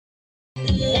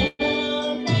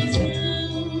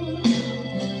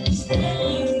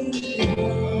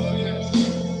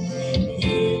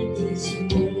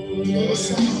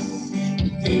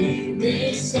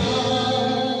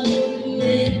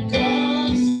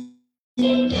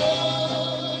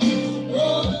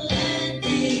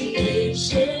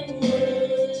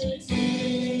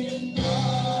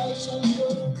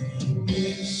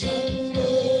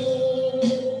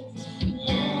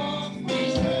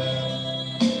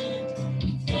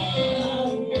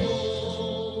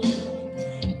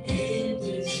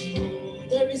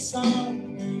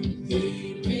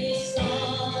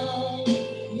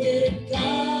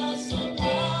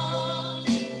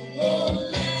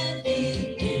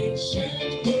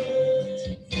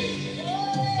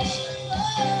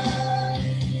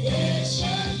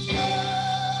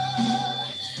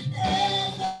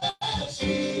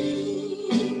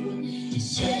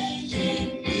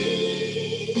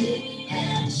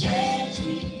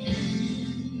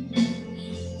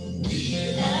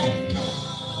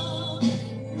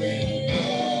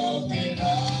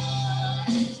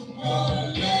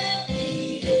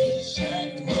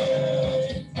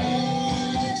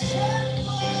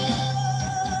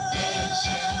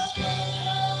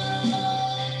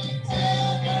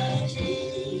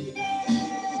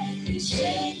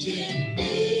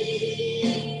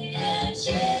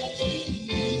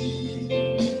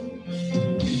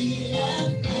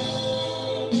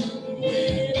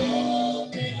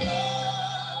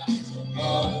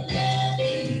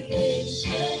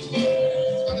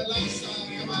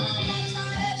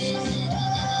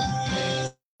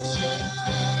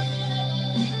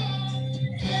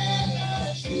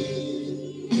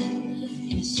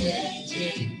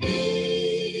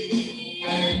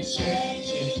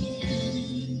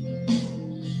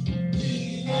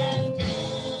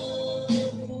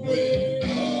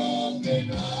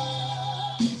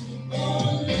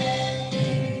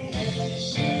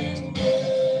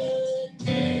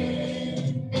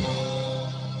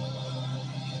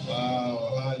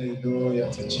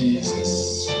to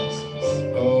Jesus.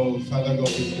 Oh, Father God,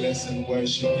 we bless and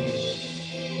worship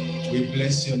you. We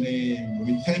bless your name.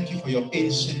 We thank you for your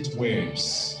ancient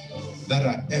words that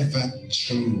are ever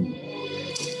true,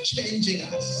 changing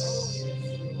us.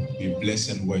 We bless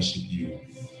and worship you.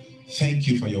 Thank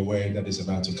you for your word that is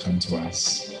about to come to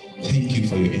us. Thank you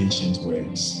for your ancient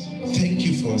words. Thank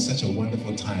you for such a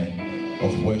wonderful time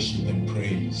of worship and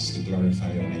praise to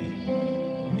glorify your name.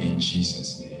 In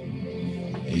Jesus'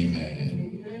 name,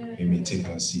 amen. We may take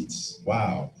our seats.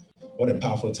 Wow, what a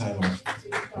powerful time of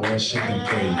worship and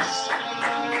praise.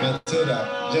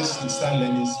 Matilda, just start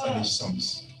learning Spanish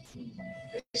songs.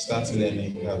 Start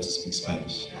learning how to speak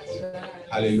Spanish.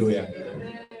 Hallelujah.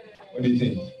 What do you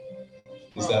think?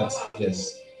 Is that,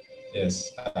 yes?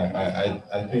 Yes,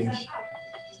 I think,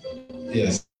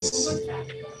 yes.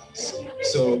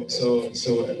 So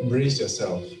brace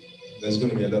yourself. There's going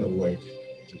to be a lot of work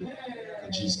to do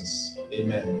for Jesus.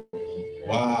 Amen.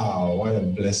 Wow, what a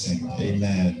blessing.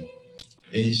 Amen.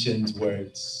 Ancient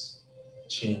words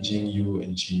changing you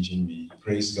and changing me.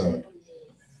 Praise God.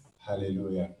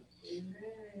 Hallelujah.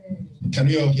 Can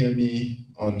you all hear me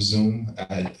on Zoom?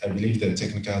 I believe the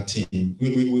technical team,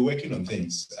 we're working on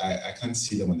things. I can't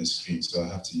see them on the screen, so I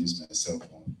have to use my cell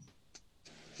phone.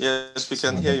 Yes, we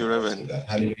can hear you, Reverend.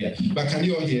 Hallelujah. But can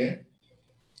you all hear?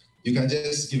 You can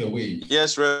just give a wave.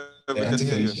 Yes, Reverend, we can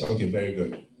hear you. Okay, very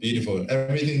good. Beautiful.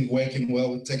 Everything working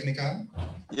well with technical?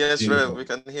 Yes, Reverend, we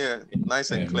can hear.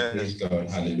 Nice and clear. Praise God.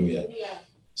 Hallelujah.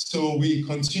 So we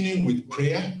continue with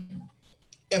prayer.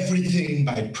 Everything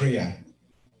by prayer.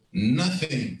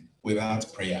 Nothing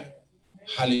without prayer.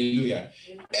 Hallelujah.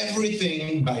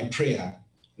 Everything by prayer.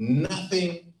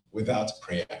 Nothing without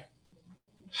prayer.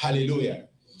 Hallelujah.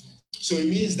 So it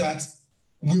means that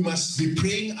we must be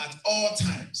praying at all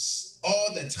times.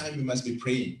 All the time we must be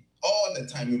praying. All the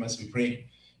time we must be praying.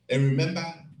 And remember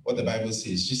what the Bible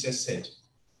says. Jesus said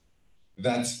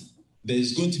that there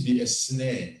is going to be a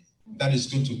snare that is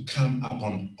going to come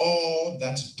upon all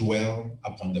that dwell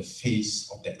upon the face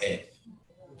of the earth.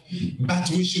 But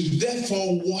we should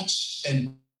therefore watch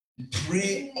and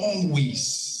pray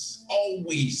always,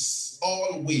 always,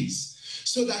 always,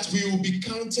 so that we will be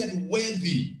counted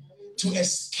worthy to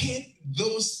escape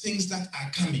those things that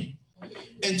are coming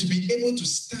and to be able to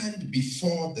stand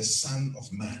before the Son of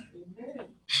Man.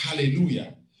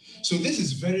 Hallelujah. So this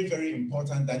is very, very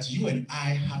important that you and I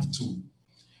have to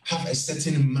have a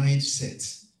certain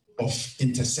mindset of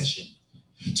intercession.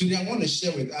 Today, I want to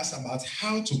share with us about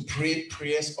how to pray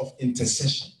prayers of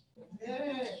intercession.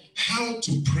 How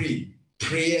to pray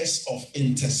prayers of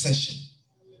intercession.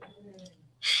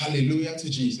 Hallelujah to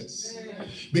Jesus.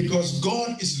 Because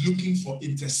God is looking for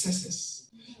intercessors.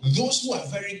 Those who are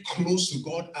very close to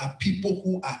God are people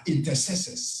who are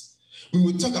intercessors. We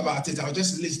will talk about it. I'll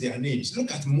just list their names.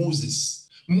 Look at Moses.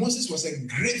 Moses was a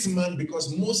great man because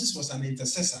Moses was an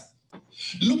intercessor.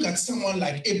 Look at someone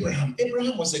like Abraham.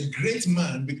 Abraham was a great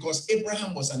man because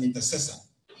Abraham was an intercessor.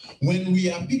 When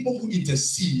we are people who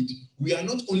intercede, we are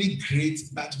not only great,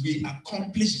 but we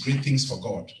accomplish great things for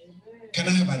God. Can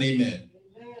I have an amen?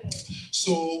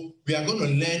 So we are going to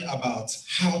learn about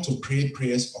how to pray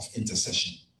prayers of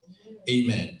intercession.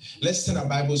 Amen. Let's turn our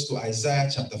Bibles to Isaiah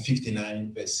chapter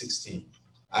 59, verse 16.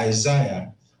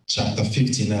 Isaiah chapter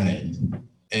 59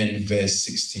 and verse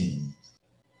 16.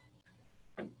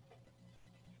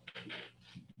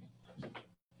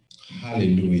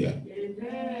 Hallelujah.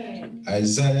 Amen.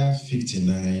 Isaiah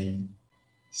 59,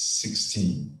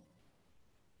 16.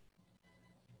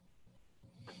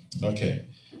 Okay.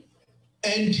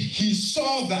 And he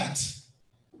saw that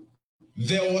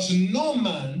there was no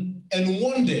man and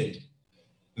wondered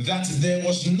that there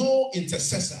was no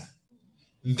intercessor.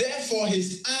 Therefore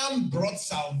his arm brought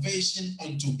salvation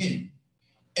unto him,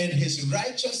 and his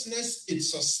righteousness, it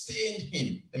sustained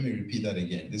him. Let me repeat that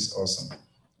again. This is awesome.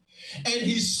 And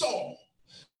he saw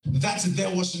that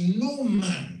there was no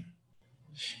man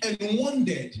and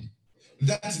wondered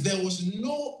that there was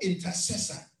no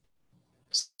intercessor.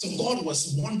 So God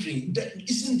was wondering,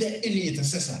 isn't there any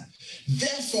intercessor?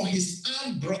 Therefore, his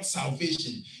arm brought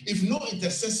salvation. If no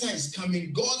intercessor is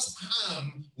coming, God's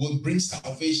arm will bring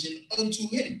salvation unto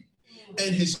him.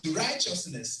 And his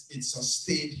righteousness, it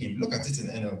sustained him. Look at it in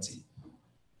NLT.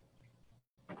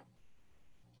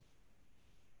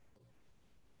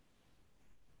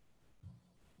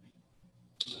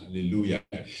 Hallelujah.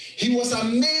 He was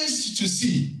amazed to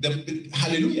see,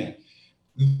 hallelujah,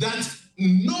 that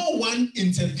no one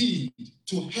intervened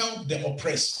to help the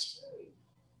oppressed.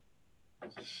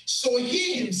 So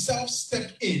he himself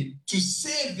stepped in to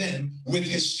save them with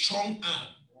his strong arm,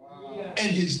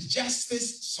 and his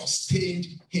justice sustained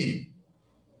him.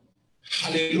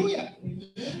 Hallelujah.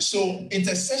 So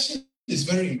intercession is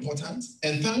very important.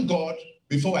 And thank God,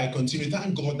 before I continue,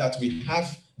 thank God that we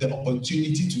have the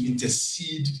opportunity to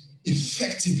intercede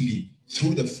effectively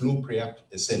through the flow prayer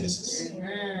services.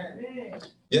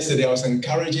 Yesterday, I was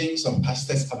encouraging some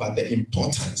pastors about the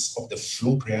importance of the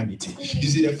flow prayer meeting. You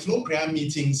see, the flow prayer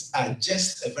meetings are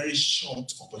just a very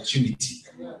short opportunity.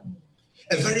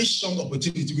 A very short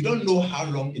opportunity. We don't know how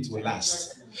long it will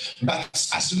last. But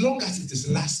as long as it is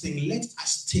lasting, let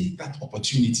us take that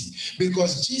opportunity.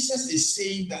 Because Jesus is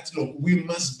saying that, look, we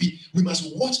must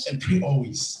watch and pray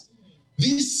always.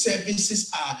 These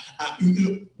services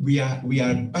we are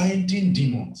binding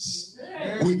demons.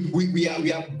 We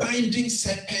are binding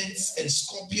serpents and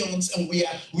scorpions, and we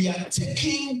are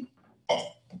taking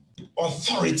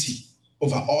authority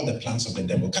over all the plans of the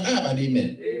devil. Can I have an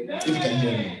amen? If you can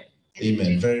hear me.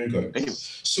 Amen. Very good.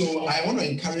 So I want to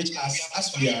encourage us,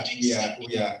 as we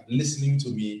are listening to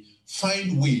me,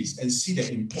 find ways and see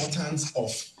the importance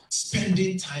of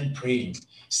spending time praying,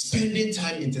 spending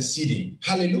time interceding.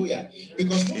 Hallelujah.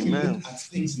 Because when we look at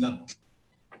things now,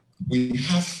 we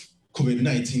have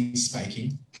COVID-19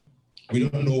 spiking. We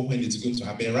don't know when it's going to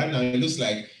happen. Right now, it looks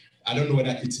like, I don't know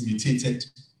whether it's mutated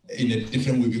in a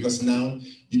different way, because now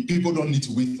people don't need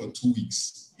to wait for 2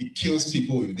 weeks. It kills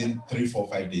people within 3, 4,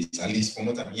 5 days, at least from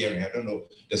what I'm hearing. I don't know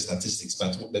the statistics,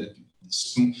 but the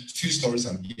few stories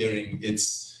I'm hearing,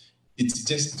 it's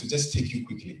just to take you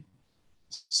quickly.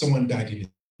 Someone died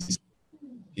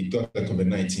he got the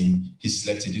COVID-19, he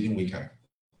slept, he didn't wake up.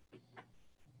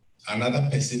 Another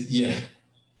person,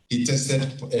 he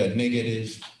tested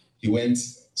negative, he went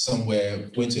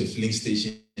somewhere, went to a filling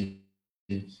station,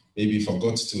 maybe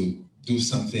forgot to do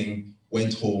something,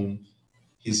 went home,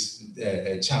 his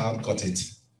child got it,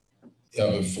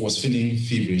 was feeling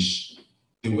feverish.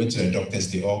 They went to the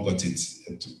doctors, they all got it.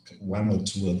 1 or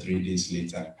 2 or 3 days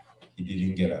later, he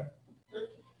didn't get up.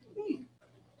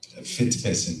 A fit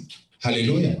person.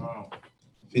 Hallelujah. Wow.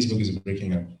 Facebook is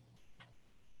breaking up.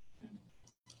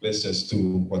 Let's just do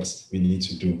what we need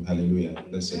to do. Hallelujah.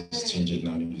 Let's just change it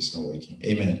now if it's not working.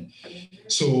 Amen.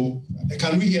 So,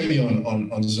 can we hear me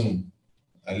on Zoom?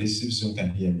 At least if Zoom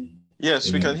can hear me. Yes,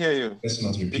 Amen. We can hear you. Let's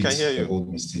not repeat the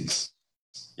old mistakes.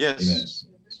 Yes, Amen.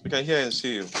 We can hear and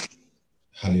see you.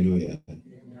 Hallelujah.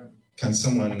 Can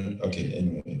someone, okay,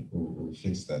 anyway, we'll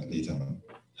fix that later on.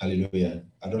 Hallelujah.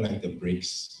 I don't like the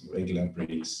breaks, regular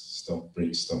breaks, stop,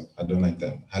 break, stop. I don't like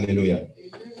that. Hallelujah.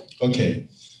 Okay.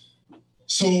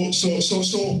 So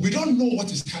we don't know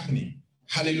what is happening.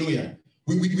 Hallelujah.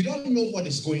 We don't know what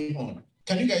is going on.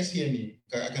 Can you guys hear me?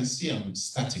 I can see I'm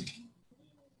static.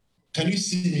 Can you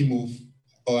see me move?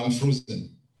 Or I'm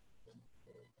frozen?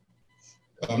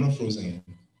 I'm not frozen.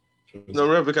 No,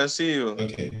 Rev, we can see you.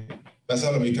 Okay.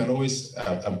 Pastor, you can always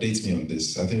update me on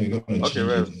this. I think we're going to change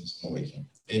Rev. it if it's not working.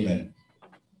 Amen.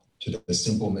 To the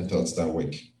simple methods that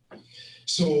work.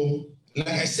 So, like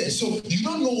I said, so you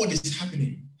don't know what is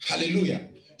happening. Hallelujah.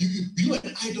 You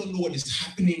and I don't know what is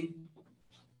happening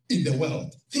in the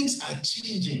world. Things are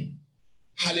changing.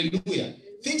 Hallelujah.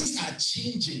 Things are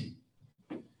changing.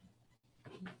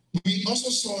 We also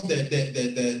saw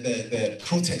the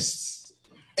protests.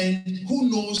 And who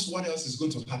knows what else is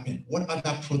going to happen? What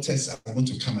other protests are going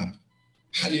to come up?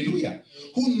 Hallelujah.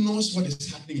 Who knows what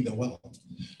is happening in the world?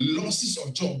 Losses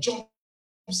of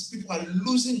jobs. People are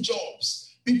losing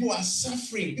jobs. People are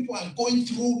suffering. People are going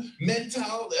through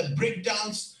mental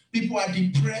breakdowns. People are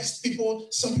depressed.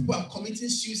 Some people are committing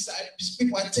suicide.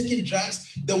 People are taking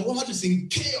drugs. The world is in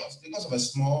chaos because of a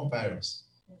small virus.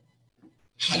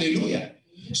 Hallelujah.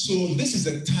 So this is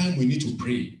the time we need to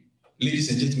pray.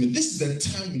 Ladies and gentlemen, this is the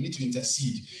time we need to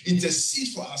intercede.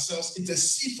 Intercede for ourselves,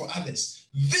 intercede for others.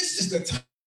 This is the time.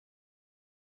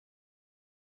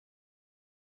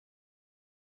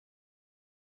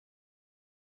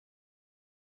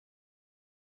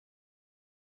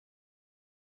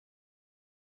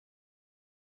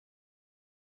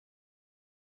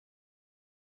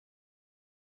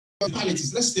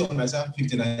 Let's stay on Isaiah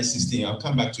 59:16. I'll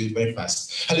come back to it very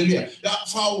fast. Hallelujah.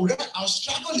 For our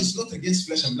struggle is not against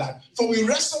flesh and blood. For we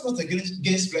wrestle not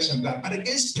against flesh and blood, but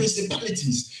against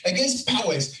principalities, against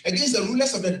powers, against the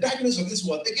rulers of the darkness of this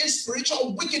world, against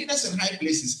spiritual wickedness in high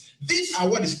places. These are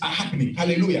what is happening.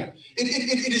 Hallelujah.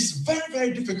 It is very,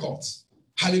 very difficult.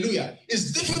 Hallelujah.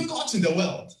 It's difficult in the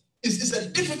world. It's a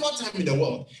difficult time in the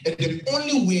world. And the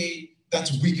only way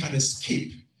that we can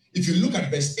escape, if you look at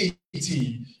verse 18,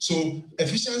 so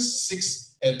Ephesians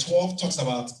 6:12 talks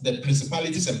about the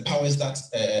principalities and powers that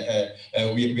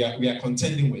we are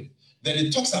contending with. Then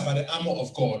it talks about the armor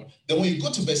of God. Then when you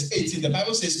go to verse 18, the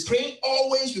Bible says, praying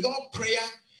always with all prayer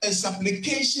and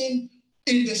supplication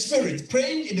in the Spirit,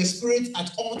 praying in the Spirit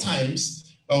at all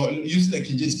times, or using the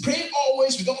King James, praying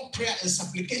always with all prayer and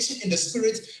supplication in the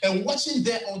Spirit, and watching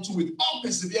thereunto with all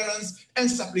perseverance and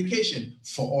supplication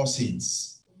for all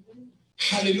saints.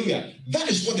 Hallelujah. That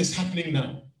is what is happening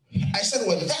now. I said,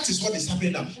 well, that is what is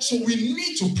happening now. So we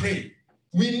need to pray.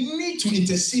 We need to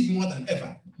intercede more than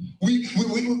ever. We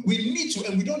need to,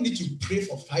 and we don't need to pray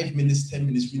for 5 minutes, 10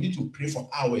 minutes. We need to pray for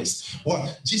hours.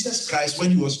 Well, Jesus Christ,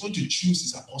 when he was going to choose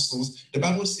his apostles, the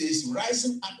Bible says,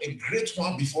 rising up a great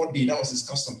while before day, that was his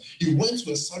custom. He went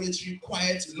to a solitary,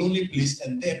 quiet, lonely place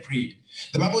and there prayed.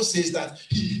 The Bible says that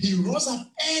he rose up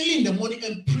early in the morning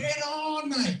and prayed all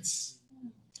night.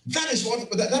 That is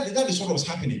what was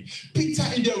happening. Peter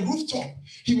in the rooftop,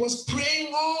 he was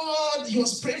praying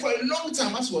for a long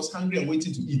time as he was hungry and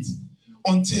waiting to eat.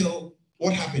 Until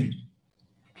what happened?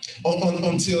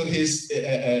 Until he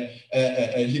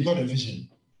got a vision.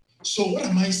 So what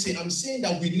am I saying? I'm saying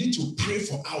that we need to pray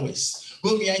for hours.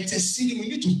 When we are interceding, we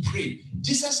need to pray.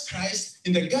 Jesus Christ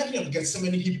in the Garden of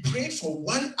Gethsemane, he prayed for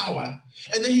 1 hour,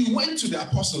 and then he went to the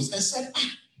apostles and said,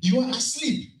 you are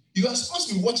asleep. You are supposed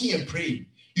to be watching and praying.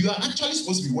 You are actually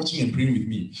supposed to be watching and praying with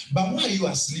me. But why are you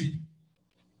asleep?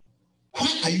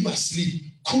 Why are you asleep?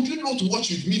 Could you not watch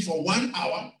with me for 1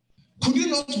 hour? Could you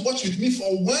not watch with me for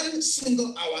 1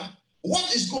 single hour?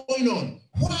 What is going on?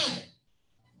 Why?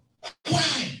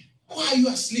 Why are you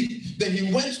asleep? Then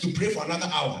he went to pray for another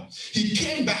hour. He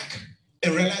came back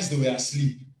and realized they were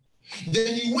asleep.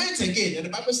 Then he went again, and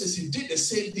the Bible says he did the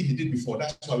same thing he did before.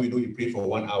 That's why we know he prayed for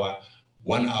 1 hour,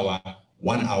 1 hour,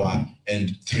 1 hour,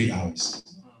 and 3 hours.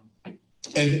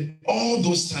 And all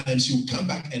those times you come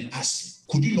back and ask,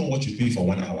 could you not watch with me for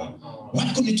 1 hour?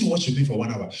 Why couldn't you watch with me for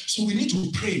 1 hour? So we need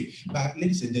to pray. But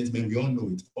ladies and gentlemen, we all know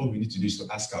it. All we need to do is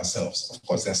to ask ourselves. Of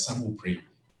course, there are some who pray.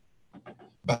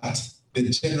 But the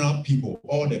general people,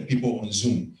 all the people on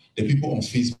Zoom, the people on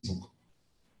Facebook,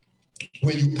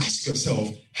 when you ask yourself,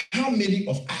 how many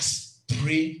of us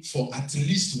pray for at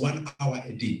least 1 hour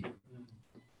a day?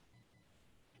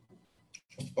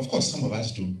 Of course, some of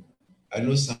us do. I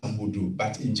know some who do,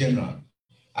 but in general,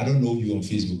 I don't know you on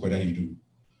Facebook, whether you do,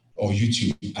 or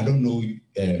YouTube. I don't know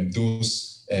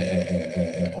those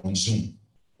on Zoom,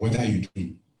 whether you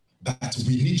do. But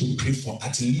we need to pray for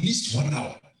at least 1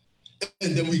 hour.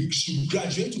 And then we should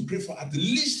graduate to pray for at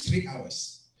least 3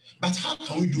 hours. But how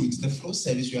can we do it? The flow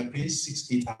service, we are praying 6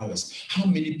 to 8 hours. How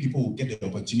many people will get the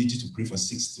opportunity to pray for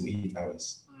 6 to 8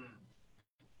 hours?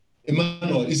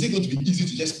 Emmanuel, is it going to be easy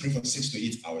to just pray for 6 to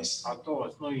 8 hours? At all,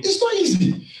 it's not easy. It's not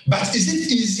easy. But is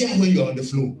it easier when you're on the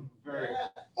flow? Very.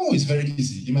 Oh, it's very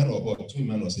easy. Emmanuel, or two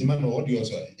Emmanuels. Emmanuel, what do you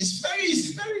also? It's very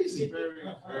easy, very easy.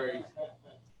 Very.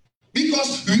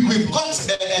 Because we've got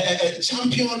a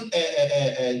champion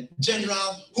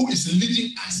general who is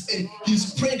leading us, and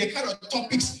he's praying the kind of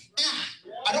topics.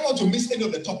 I don't want to miss any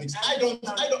of the topics. I don't.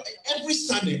 Every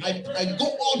Sunday, I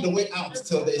go all the way out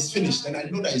till it's finished, and I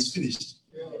know that it's finished.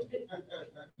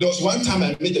 There was one time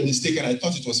I made a mistake and I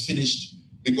thought it was finished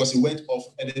because it went off,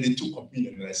 and then they took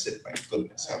communion, and I said, my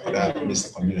goodness, how could I have missed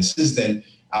the communion? Since then,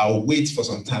 I'll wait for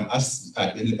some time. As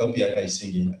LPI is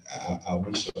singing, I'll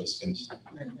make sure it's finished.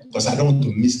 Because I don't want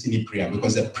to miss any prayer,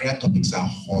 because the prayer topics are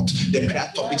hot. The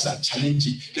prayer topics are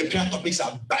challenging. The prayer topics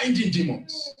are binding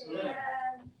demons.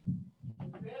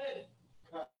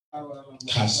 And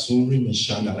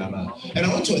I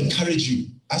want to encourage you,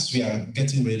 as we are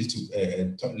getting ready to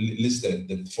list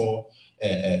the 4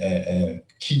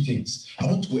 key things. I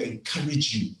want to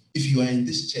encourage you. If you are in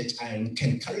this church, I am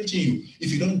encouraging you.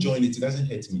 If you don't join it, it doesn't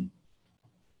hurt me.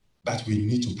 But we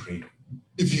need to pray.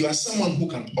 If you are someone who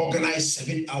can organize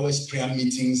 7 hours prayer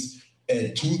meetings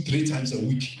 2-3 times a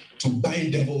week to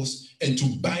bind devils and to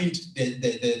bind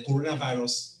the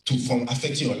coronavirus from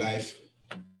affecting your life,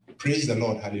 praise the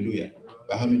Lord. Hallelujah.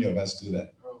 But how many of us do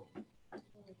that?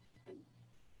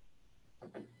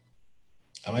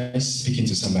 Am I speaking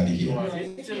to somebody here?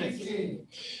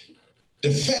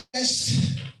 The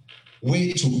first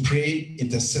way to pray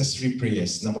intercessory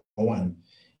prayers, number 1,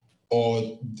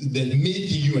 or the main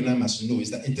thing you and I must know,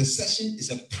 is that intercession is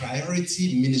a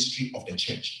priority ministry of the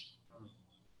church.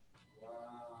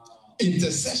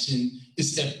 Intercession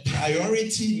is a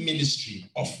priority ministry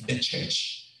of the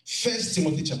church. 1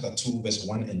 Timothy chapter 2, verse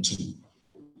 1 and 2.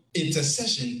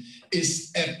 Intercession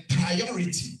is a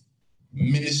priority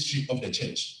ministry of the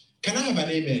church. Can I have an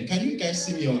amen? Can you guys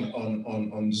see me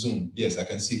on Zoom? Yes, I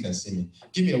can see. You can see me.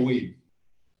 Give me a wave.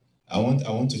 I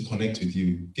want to connect with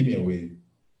you. Give me a wave.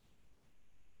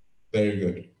 Very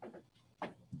good.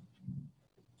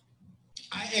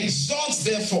 I exhort,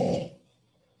 therefore,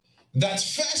 that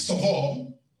first of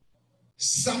all,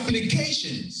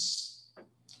 supplications,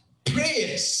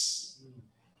 prayers,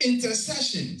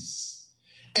 intercessions,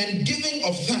 and giving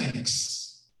of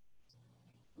thanks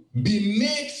be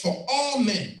made for all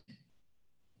men,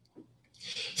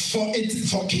 for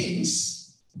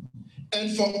kings,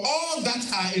 and for all that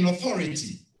are in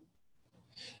authority,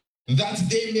 that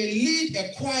they may lead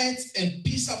a quiet and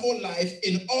peaceable life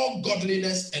in all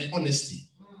godliness and honesty.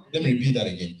 Let me repeat that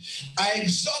again. I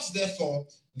exhort, therefore,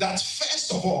 that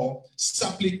first of all,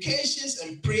 supplications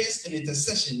and prayers and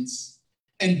intercessions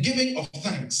and giving of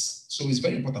thanks. So it's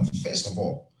very important. First of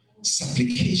all,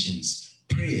 supplications,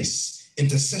 prayers,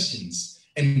 intercessions,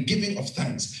 and giving of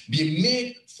thanks be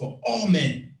made for all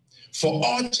men, for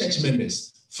all church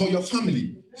members, for your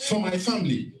family, for my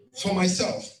family, for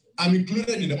myself. I'm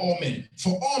included in the all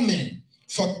men,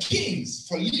 for kings,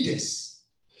 for leaders,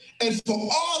 and for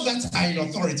all that are in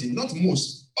authority, not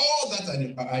most, all that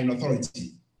are in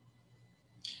authority,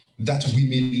 that we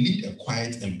may lead a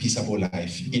quiet and peaceable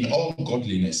life in all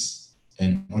godliness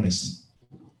and honesty.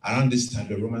 Around this time,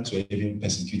 the Romans were even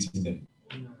persecuting them.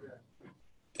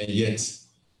 And yet,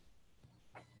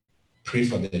 pray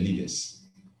for the leaders.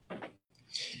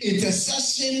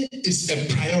 Intercession is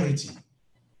a priority.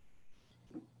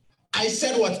 I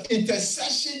said what?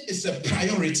 Intercession is a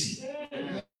priority.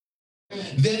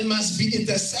 There must be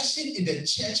intercession in the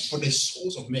church for the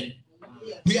souls of men.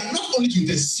 We are not only to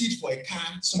intercede for a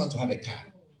car, someone to have a car.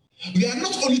 We are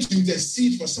not only to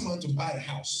intercede for someone to buy a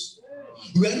house.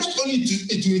 We are not only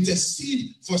to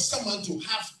intercede for someone to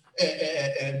have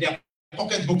their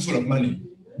pocketbook full of money.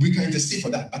 We can intercede for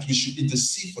that, but we should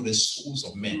intercede for the souls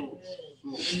of men.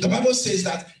 The Bible says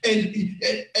that,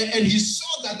 and he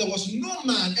saw that there was no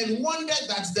man and wondered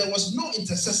that there was no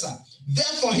intercessor.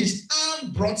 Therefore, his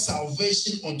arm brought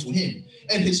salvation unto him,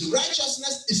 and his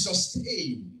righteousness is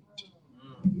sustained.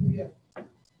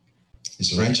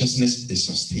 His righteousness is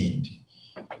sustained.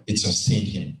 It sustained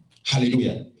him.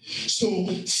 Hallelujah. So,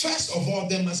 first of all,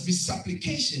 there must be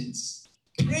supplications,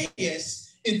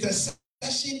 prayers, intercession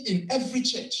in every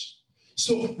church.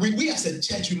 So, we as a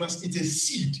church, we must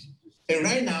intercede. And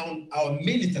right now, our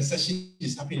main intercession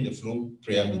is happening in the flow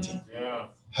prayer meeting. Yeah.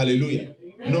 Hallelujah.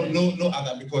 No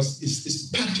other, because it's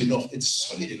packed enough, it's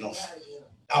solid enough.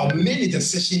 Our main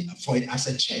intercession for it as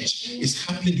a church is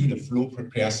happening during the flow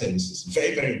prayer services.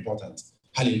 Very, very important.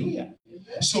 Hallelujah.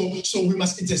 So we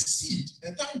must intercede,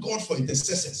 and thank God for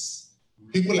intercessors.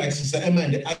 People like Sister Emma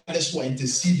and the others who are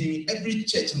interceding. Every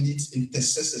church needs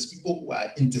intercessors, people who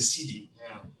are interceding.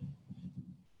 Yeah.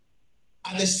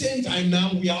 At the same time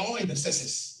now, we are all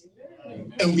intercessors.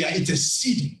 Amen. And we are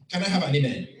interceding. Can I have an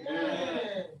amen?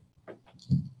 Amen.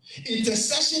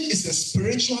 Intercession is a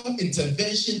spiritual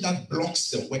intervention that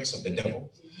blocks the works of the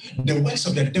devil. The works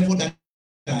of the devil that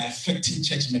are affecting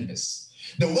church members.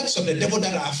 The works of the devil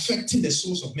that are affecting the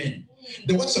souls of men.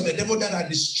 The works of the devil that are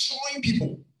destroying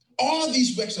people. All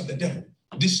these works of the devil,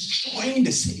 destroying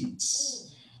the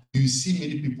saints. You see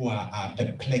many people are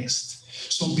perplexed.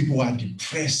 Some people are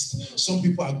depressed. Some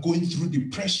people are going through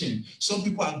depression. Some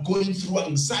people are going through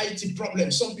anxiety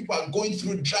problems. Some people are going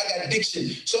through drug addiction.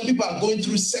 Some people are going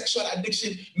through sexual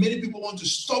addiction. Many people want to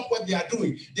stop what they are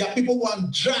doing. There are people who are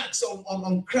on drugs,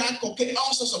 on crack, cocaine,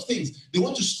 all sorts of things. They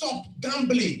want to stop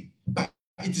gambling. But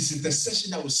it is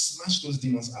intercession that will smash those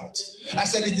demons out. I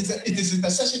said it is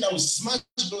intercession that will smash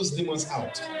those demons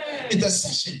out.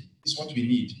 Intercession is what we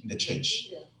need in the church.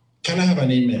 Can I have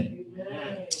an amen?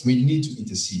 We need to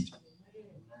intercede.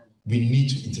 We need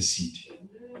to intercede.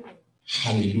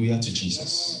 Hallelujah to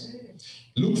Jesus.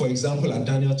 Look, for example, at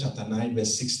Daniel chapter 9,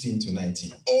 verse 16 to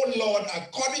 19. Oh Lord,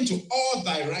 according to all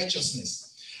thy righteousness,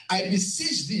 I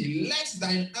beseech thee, let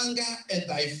thine anger and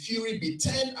thy fury be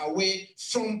turned away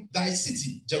from thy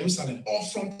city, Jerusalem, or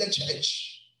from the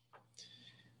church,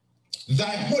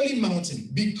 thy holy mountain,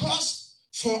 because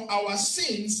for our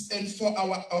sins and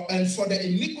for the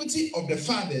iniquity of the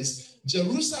fathers,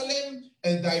 Jerusalem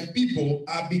and thy people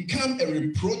are become a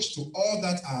reproach to all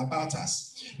that are about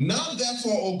us. Now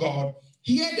therefore, O God,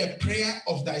 hear the prayer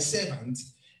of thy servant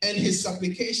and his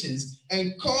supplications,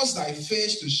 and cause thy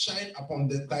face to shine upon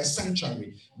thy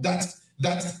sanctuary, that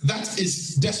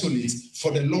is desolate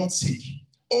for the Lord's sake.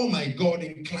 O my God,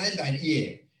 incline thine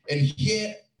ear and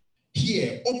hear,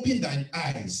 open thine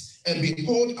eyes, and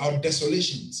behold our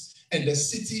desolations, and the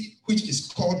city which is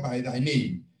called by thy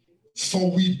name. For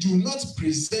we do not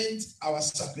present our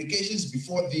supplications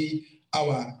before thee,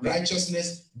 our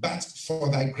righteousness, but for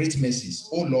thy great mercies.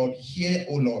 O Lord, hear,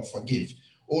 O Lord, forgive.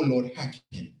 O Lord,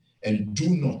 hearken, and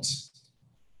do not,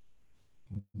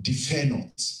 defer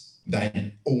not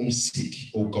thine own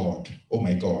sake, O God, O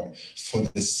my God, for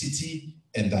the city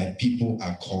and thy people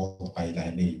are called by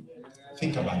thy name.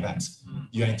 Think about that.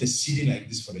 You are interceding like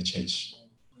this for the church.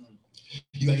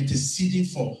 You are interceding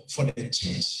for the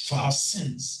church, for our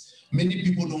sins. Many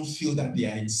people don't feel that they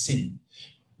are in sin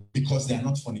because they are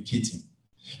not fornicating.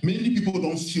 Many people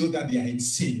don't feel that they are in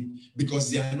sin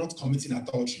because they are not committing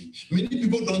adultery. Many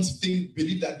people don't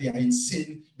believe that they are in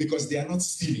sin because they are not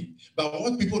stealing. But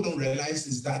what people don't realize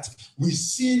is that we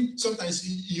sin, sometimes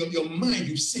in your mind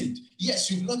you've sinned. Yes,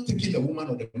 you've not taken the woman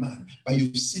or the man, but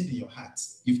you've sinned in your heart.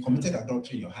 You've committed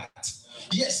adultery in your heart.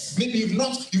 Yes, maybe you've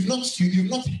not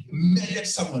murdered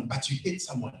someone, but you hate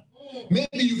someone. Maybe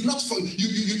you've not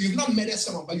murdered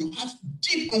someone, but you have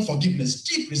deep unforgiveness,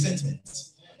 deep resentment.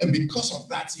 And because of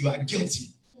that, you are guilty.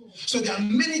 So there are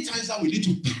many times that we need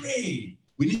to pray.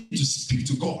 We need to speak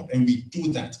to God, and we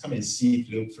do that. Come and see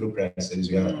Flow Prayer Service.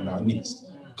 We are on our knees.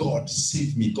 God,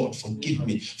 save me. God, forgive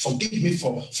me. Forgive me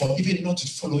for even not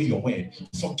following your word.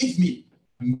 Forgive me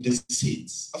the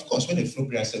sins. Of course, when a Flow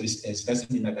Prayer Service ends, it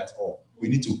doesn't mean that at all. We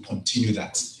need to continue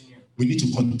that. We need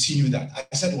to continue that.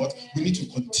 I said what? We need to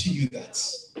continue that.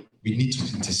 We need to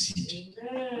intercede.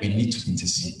 We need to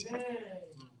intercede.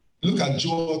 Look at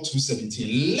Joel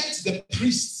 2:17. Let the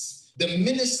priests, the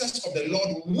ministers of the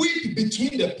Lord, weep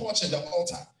between the porch and the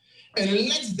altar, and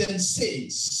let them say,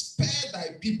 spare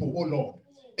thy people, O Lord,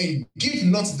 and give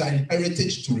not thine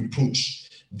heritage to reproach,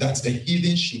 that the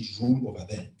heathen should rule over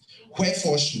them.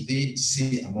 Wherefore should they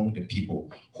say among the people,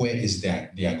 where is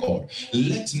their God?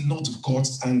 Let not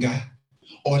God's anger,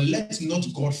 or let not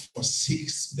God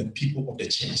forsake the people of the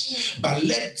church, but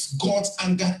let God's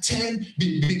anger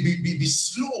be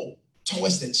slow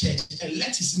towards the church, and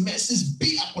let his mercies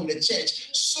be upon the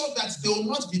church, so that they will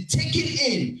not be taken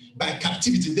in by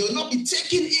captivity. They will not be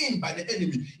taken in by the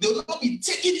enemy. They will not be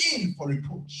taken in for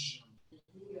reproach.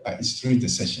 But it's through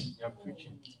intercession.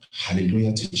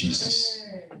 Hallelujah to Jesus.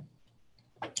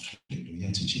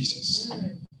 Hallelujah to Jesus.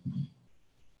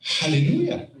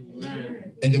 Hallelujah.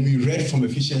 And then we read from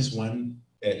Ephesians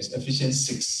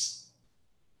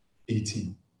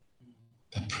 6:18.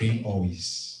 That praying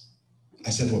always. I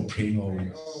said, well, praying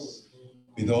always.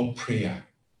 With all prayer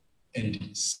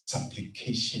and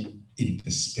supplication in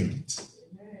the Spirit.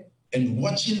 And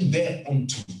watching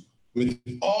thereunto with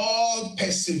all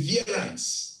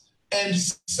perseverance and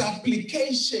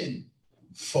supplication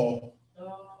for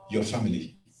your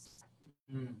family.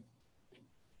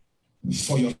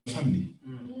 For your family.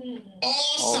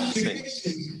 All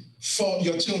supplication for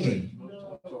your children.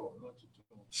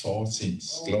 For all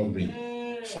saints. Glory.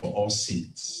 For all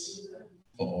saints.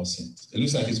 For all saints. It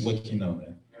looks like it's working now.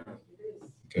 Eh?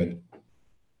 Good.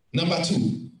 Number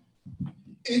 2.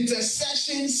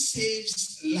 Intercession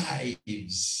saves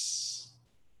lives.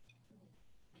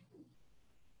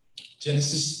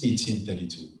 Genesis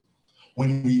 18:32.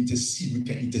 When we intercede, we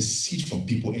can intercede for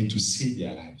people and to save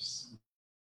their lives.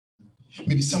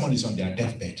 Maybe someone is on their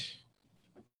deathbed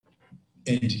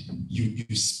and you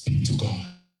speak to God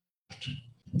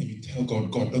and you tell God,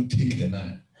 God, don't take the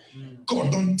man.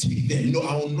 God, don't take them. No,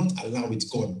 I will not allow it,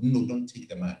 God. No, don't take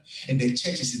the man. And the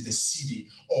church is interceding,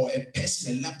 or a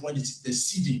person, a loved one is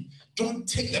interceding. Don't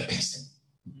take the person.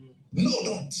 No,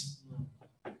 don't.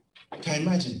 Can you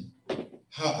imagine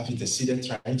how I've interceded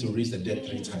trying to raise the dead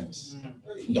 3 times?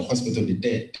 In the hospital, the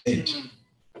dead.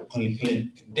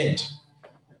 Only dead.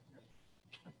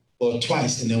 Or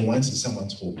twice, and then once in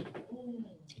someone's home.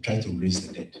 Try to raise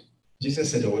the dead.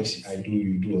 Jesus said, the works I do,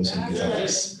 you do also greater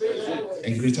works.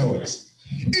 And greater works.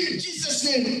 In Jesus'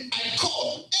 name, I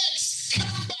call X,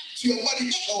 come back to your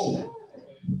body. Oh.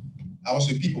 I was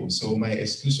with people, so my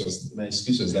excuse was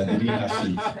that they didn't have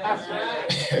faith.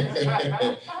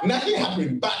 Nothing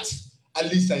happened, but at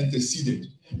least I interceded.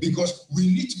 Because we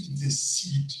need to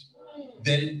intercede.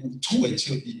 Then 2 were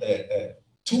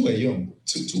young.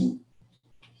 2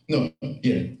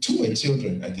 were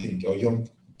children, I think, or young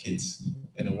kids,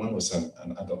 and then 1 was an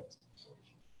adult.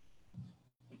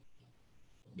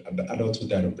 The adult who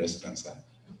died of breast cancer,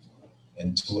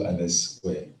 and 2 others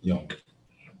were young.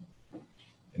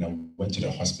 And I went to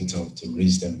the hospital to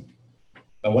raise them.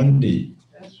 But one day,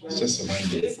 just one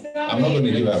day, I'm not going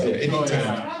to give up here.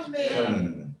 Anytime.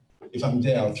 No. If I'm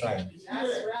there, I'll try.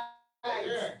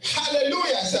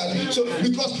 Hallelujah, sir. So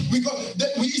because we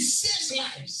save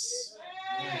lives.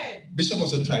 Bishop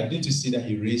also tried. Didn't you see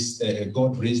that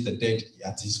God raised the dead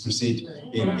at his crusade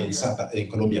in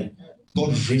Colombia? God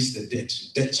raised the dead.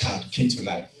 That child came to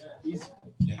life.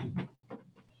 Yeah.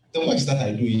 The works that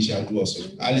I do, you shall do also.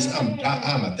 At least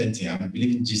I'm attending. I'm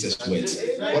believing Jesus' words.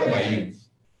 What about you?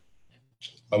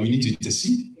 But we need to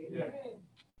intercede.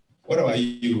 What about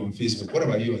you on Facebook? What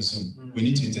about you on Zoom? We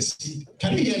need to intercede.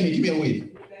 Can you hear me? Give me a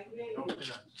wave.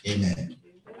 Amen.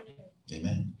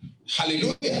 Amen.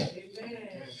 Hallelujah.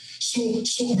 So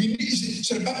So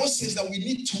the Bible says that we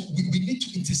need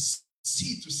to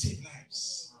intercede to save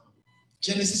lives.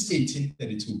 Genesis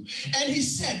 18:32. And he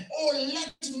said, oh,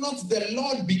 let not the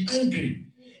Lord be angry,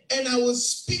 and I will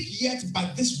speak yet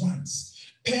but this once.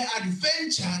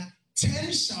 Peradventure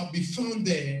 10 shall be found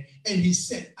there. And he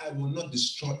said, I will not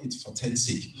destroy it for 10's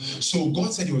sake. So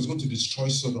God said he was going to destroy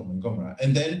Sodom and Gomorrah.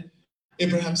 And then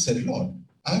Abraham said, Lord,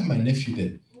 I have my nephew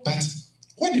there, but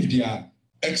what if there are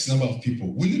X number of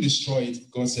people? Will you destroy it?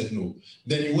 God said no.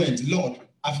 Then he went, Lord,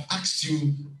 I've asked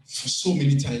you for so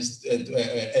many times,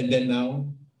 and then now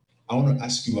I want to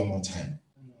ask you one more time.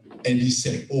 And he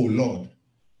said, oh Lord,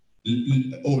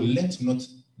 let not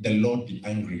the Lord be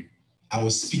angry. I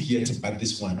will speak yet but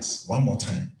this once, one more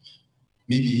time.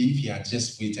 Maybe if he had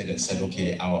just waited and said,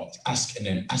 okay, I'll ask and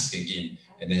then ask again,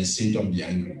 and then say, don't be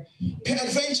angry.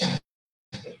 Peradventure.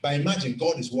 But imagine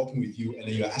God is walking with you and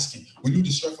then you're asking, will you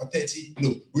destroy for 30?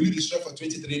 No. Will you destroy for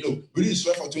 23? No. Will you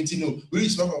destroy for 20? No. Will you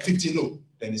destroy for 50? No.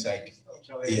 Then it's like,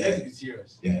 yeah.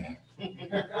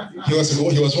 He was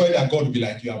worried that God would be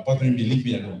like, you are bothering me, leave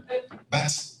me alone.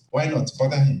 But why not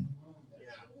bother him?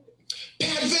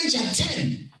 Peradventure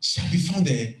 10 shall be found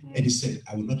there. And he said,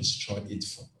 I will not destroy it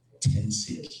for 10's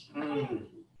sake.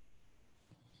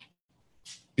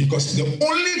 Because the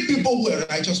only people who were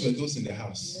righteous were those in the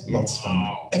house, Lot's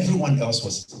family. Everyone else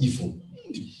was evil,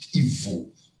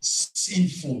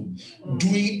 sinful,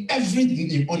 doing everything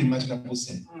in unimaginable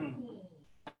sin.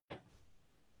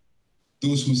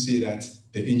 Those who say that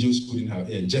the angels couldn't have,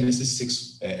 Genesis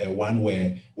 6:1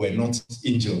 were not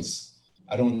angels.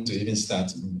 I don't want to even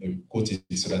start quoting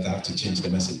so that I have to change the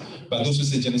message. But those who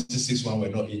say Genesis 6:1 were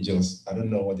not angels, I don't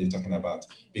know what they're talking about,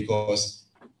 because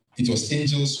it was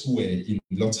angels who were in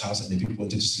Lot's house and the people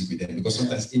wanted to sleep with them, because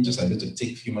sometimes angels are able to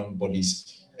take human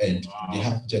bodies and they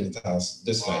have genitals,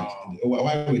 just like, how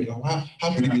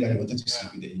could it be that they wanted to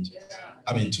sleep with the angels?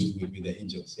 I mean, with the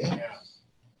angels, yeah?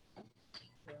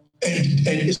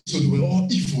 And so they were all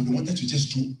evil, they wanted to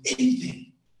just do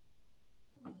anything.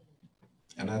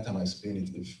 Another time I explained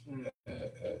it, if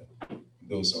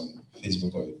those on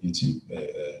Facebook or YouTube,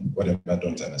 whatever,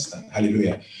 don't understand.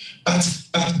 Hallelujah. But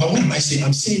what am I saying?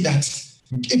 I'm saying that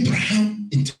Abraham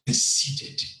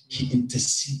interceded. He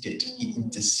interceded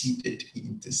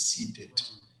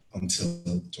until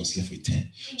it was left with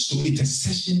 10. So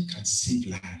intercession can save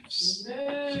lives.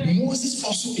 Moses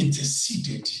also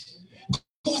interceded.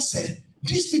 God said,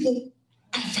 these people,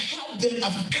 I've helped them,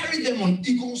 I've carried them on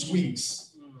eagle's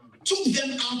wings, took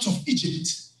them out of Egypt,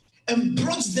 and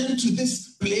brought them to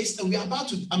this place, and I'm about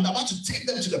to take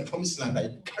them to the promised land. I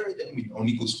carried them on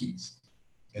eagle's wings.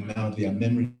 And now they are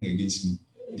murmuring against me.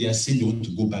 They are saying they want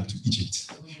to go back to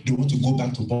Egypt. They want to go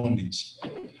back to bondage.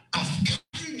 I've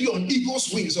carried you on eagle's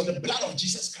wings on the blood of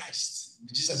Jesus Christ.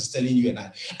 Jesus is telling you and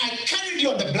I carried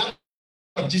you on the blood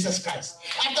of Jesus Christ.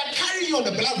 After carrying you on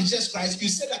the blood of Jesus Christ, you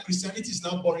said that Christianity is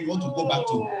now boring. You want to go back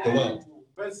to the world.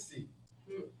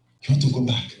 You want to go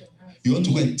back. You want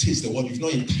to go and taste the world. You've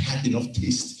not had enough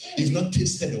taste. You've not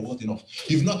tasted the world enough.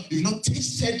 You've not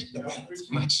tasted the world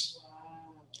much.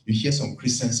 You hear some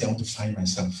Christians say, I want to find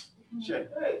myself.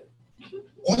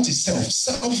 What is self?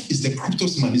 Self is the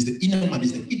cryptos man, is the inner man,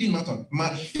 is the hidden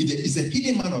man, is the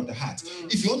hidden man of the heart.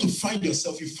 If you want to find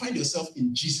yourself, you find yourself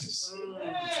in Jesus.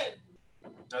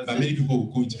 But many people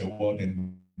will go into the world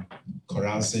and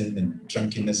carousing and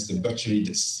drunkenness, debauchery,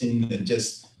 the sin, and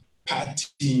just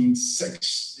partying,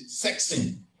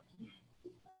 sexing.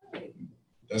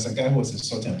 There was a guy who was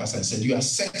insulting a pastor and said, you are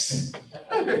sexing.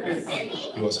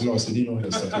 He was lost. He didn't know what he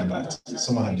was talking about.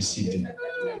 Someone had deceived him.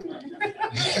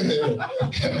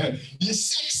 You're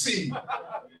sexing.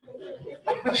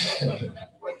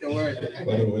 What the word?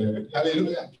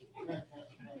 Hallelujah.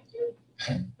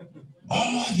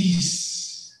 All these.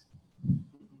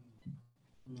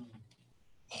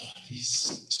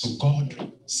 So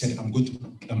God said, I'm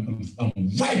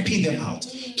wiping them out.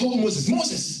 Told Moses,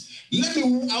 let me,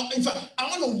 in fact, I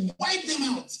want to wipe them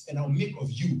out, and I'll make of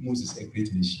you, Moses, a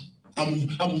great nation. I'm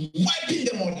wiping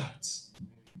them all out.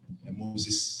 And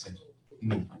Moses said,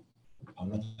 no, I'll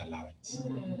not allow it.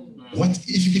 What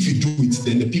if you do it,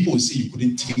 then the people will say you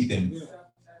couldn't take them.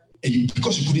 And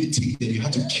because you couldn't take them, you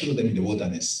had to kill them in the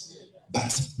wilderness.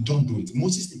 But don't do it.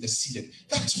 Moses interceded.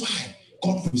 That's why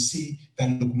God will say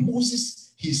that, look,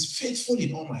 Moses, he's faithful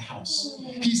in all my house.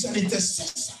 He's an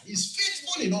intercessor. He's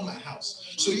faithful in all my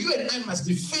house. So you and I must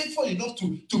be faithful enough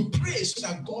to pray so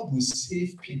that God will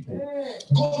save people.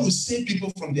 God will save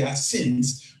people from their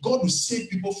sins. God will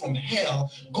save people from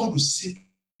hell. God will save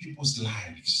people's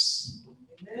lives.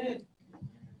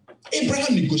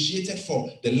 Abraham negotiated for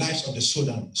the lives of the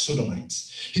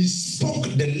Sodomites. He spoke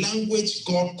the language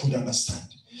God could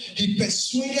understand. He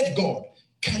persuaded God.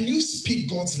 Can you speak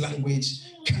God's language?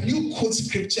 Can you quote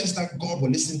scriptures that God will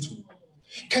listen to?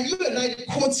 Can you and I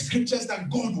quote scriptures that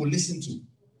God will listen to?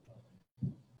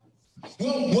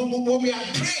 When we are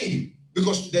praying,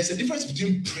 because there's a difference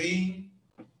between praying,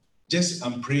 just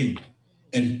I'm praying,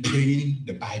 and praying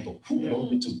the Bible.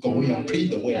 Glory to God, we are praying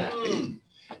the word.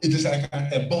 It is like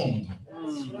a bomb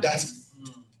that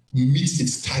meets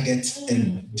its target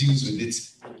and deals with it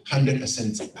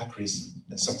 100% accuracy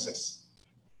and success.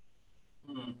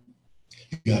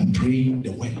 You are praying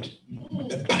the word.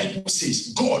 The Bible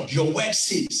says, God, your word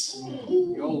says.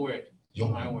 Your word. Your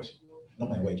my word. Not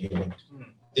my word, your word.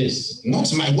 This,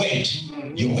 not my word,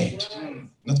 your word.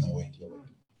 Not my word, your word.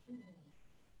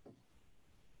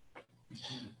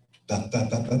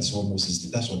 That's what Moses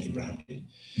did. That's what Abraham did.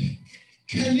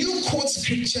 Can you quote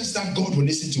scriptures that God will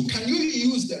listen to? Can you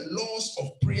use the laws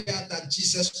of prayer that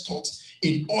Jesus taught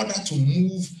in order to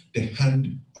move the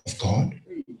hand of God?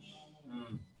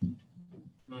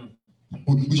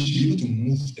 We should be able to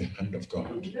move the hand of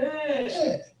God.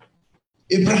 Yeah.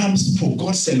 Abraham spoke.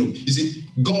 God said, look, you see,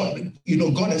 God,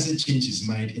 God hasn't changed his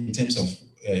mind in terms of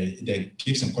the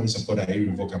gifts and callings of God are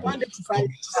irrevocable. God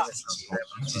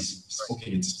is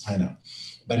spoken, it's final.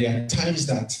 But there are times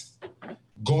that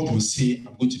God will say,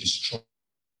 I'm going to destroy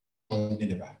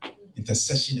Nineveh.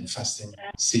 Intercession and fasting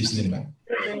saves Nineveh.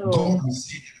 God will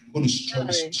say, I'm going to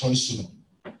destroy Sodom,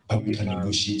 but we can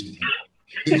negotiate with him.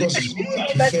 Because God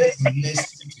prefers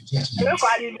mercy to judgment.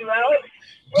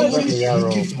 God is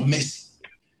looking for mercy,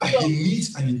 but he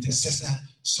needs an intercessor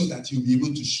so that you'll be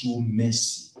able to show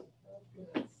mercy.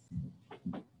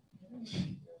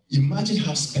 Imagine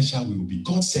how special we will be.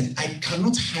 God said, I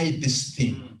cannot hide this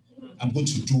thing I'm going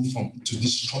to do to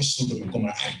destroy Sodom and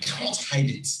Gomorrah. I cannot hide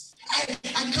it.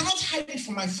 I cannot hide it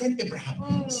from my friend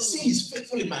Abraham. See, he's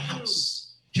faithful in my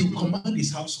house. He will command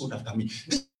his household after me.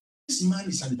 This man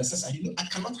is an intercessor. I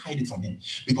cannot hide it from him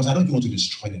because I don't want to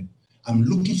destroy them. I'm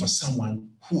looking for someone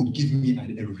who would give me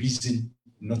a reason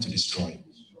not to destroy.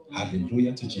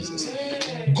 Hallelujah to Jesus.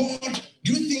 God,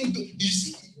 do you think, you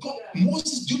see, God,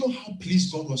 Moses, do you know how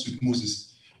pleased God was with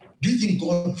Moses? Do you think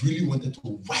God really wanted to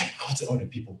wipe out all the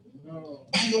people?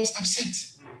 But he was upset.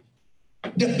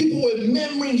 The people were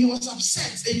murmuring, he was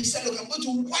upset. And he said, look, I'm going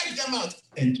to wipe them out.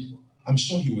 And I'm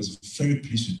sure he was very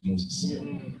pleased with Moses.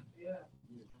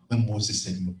 When Moses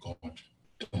said, no, God,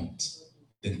 don't.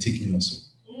 Then take me also.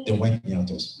 Then wipe me out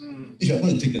also. If you're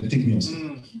going to take them, take me also.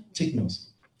 Take me also.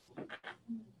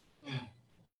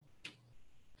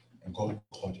 And God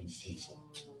called him faithful.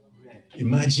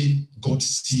 Imagine God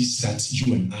sees that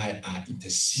you and I are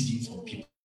interceding for people.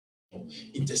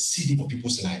 Interceding for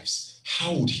people's lives.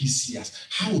 How would he see us?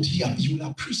 How would he will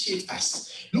appreciate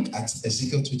us? Look at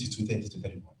Ezekiel 22, 30 to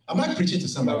 31. Am I preaching to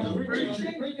somebody here?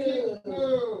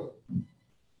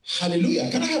 Hallelujah.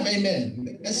 Can I have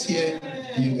amen? Let's hear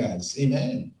you guys.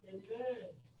 Amen.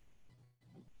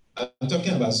 I'm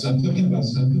talking about something.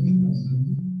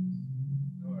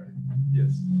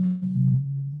 Yes.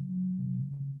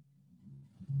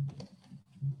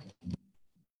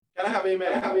 Can I have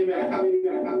amen?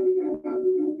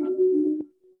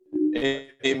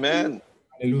 Amen.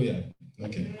 Hallelujah.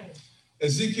 Okay.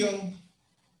 Ezekiel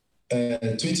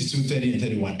 22, 30 and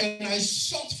 31. And I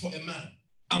sought for a man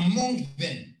among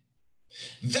them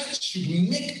that should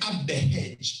make up the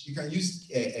hedge. You can use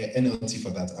NLT for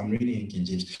that. I'm reading in King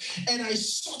James. And I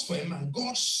sought for a man.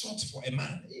 God sought for a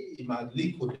man. Did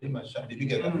you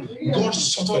get that? God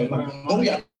sought for a man. When we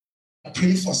are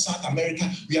praying for South America,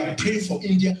 we are praying for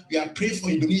India, we are praying for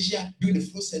Indonesia, doing the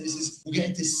flow services, we are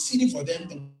interceding for them.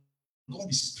 And God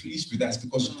is pleased with us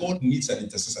because God needs an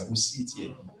intercessor. We'll see it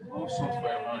here. God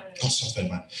sought for a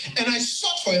man. And I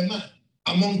sought for a man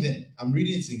among them. I'm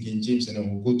reading it in King James and then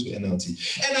we'll go to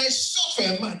NLT. And I sought for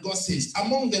a man, God says,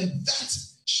 among them that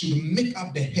should make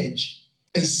up the hedge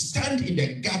and stand in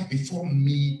the gap before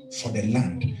me for the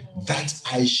land, that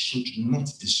I should not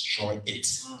destroy it,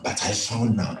 but I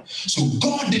found now. So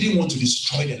God didn't want to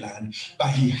destroy the land, but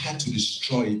he had to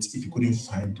destroy it if he couldn't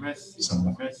find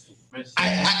somebody.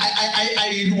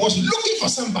 I was looking for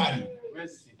somebody.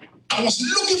 I was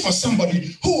looking for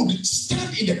somebody who would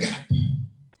stand in the gap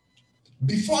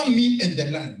before me in the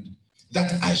land,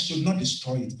 that I should not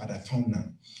destroy it, but I found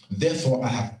none. Therefore, I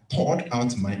have poured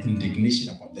out my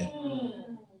indignation upon them.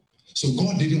 So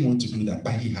God didn't want to do that,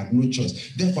 but he had no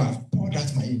choice. Therefore, I have poured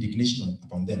out my indignation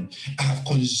upon them. I have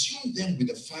consumed them with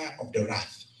the fire of the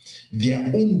wrath. Their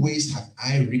own ways have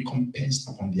I recompensed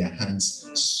upon their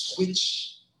hands,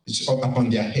 which upon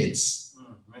their heads.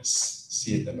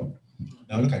 See it, the Lord.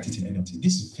 Now look at it in NLT.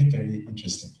 This is very, very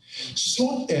interesting.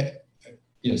 So,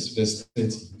 yes, verse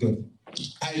 30. Good.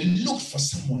 I looked for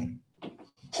someone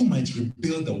who might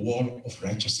rebuild the wall of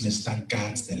righteousness that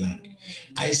guards the land.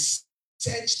 I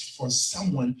searched for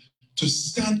someone to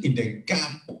stand in the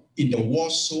gap in the wall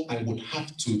so I won't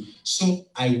have to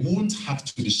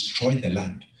destroy the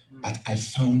land. But I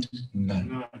found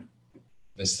none.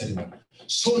 Verse 31.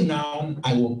 So now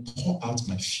I will pour out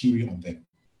my fury on them,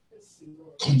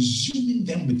 consuming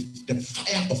them with the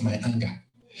fire of my anger.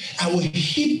 I will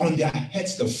heap on their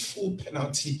heads the full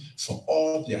penalty for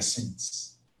all their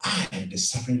sins. I, the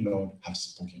sovereign Lord, have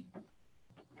spoken.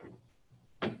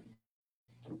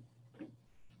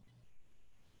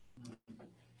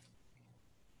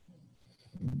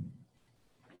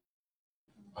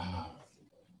 Wow.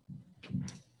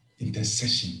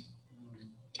 Intercession.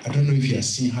 I don't know if you are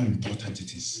seeing how important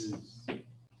it is.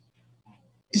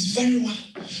 It's very well.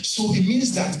 So it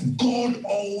means that God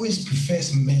always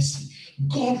prefers mercy.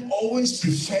 God always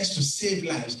prefers to save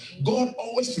lives. God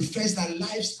always prefers that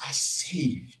lives are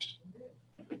saved.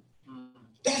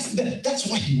 That's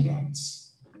what he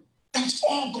wants. That's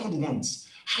all God wants.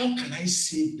 How can I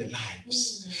save the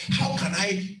lives? How can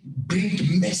I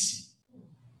bring mercy?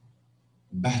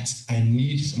 But I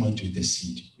need someone to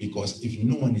intercede, because if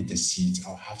no one intercedes,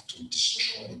 I'll have to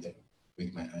destroy them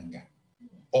with my anger.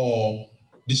 Or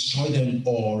destroy them,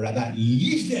 or rather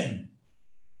leave them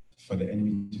for the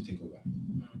enemy to take over.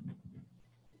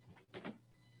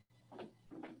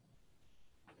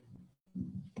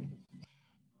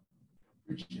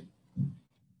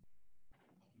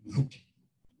 Look,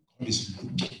 God is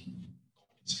looking. God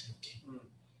is looking.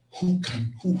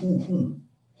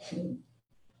 Who?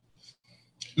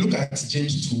 Look at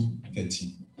James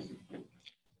 2:13.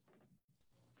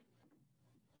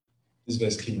 This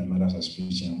verse came my mother was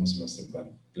preaching. I almost lost it,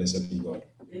 but blessed be God.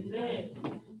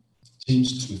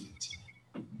 James 2:13.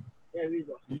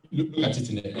 Look at it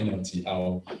in the NLT.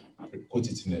 I'll quote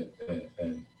it in the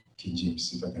King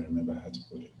James, if I can remember how to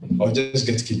quote it. Or just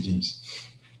get King James.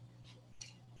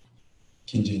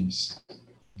 King James.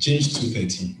 James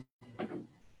 2:13.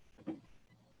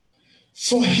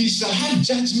 For he shall have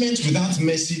judgment without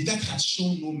mercy that has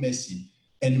shown no mercy,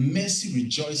 and mercy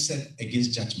rejoiceth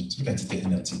against judgment. Look at it in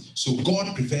the NLT. So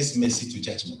God prefers mercy to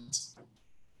judgment.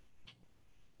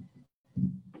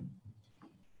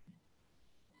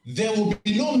 There will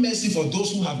be no mercy for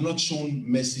those who have not shown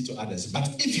mercy to others.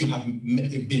 But if you have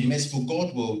been merciful,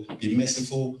 God will be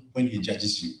merciful when he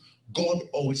judges you. God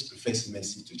always prefers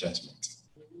mercy to judgment.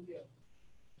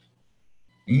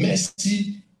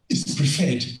 Mercy is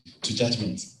preferred to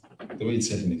judgment, the way it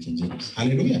said in the King James.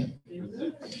 Hallelujah.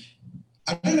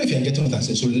 I don't know if you're getting what I'm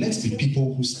saying. So let's be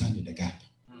people who stand in the gap.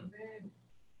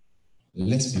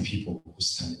 Let's be people who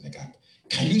stand in the gap.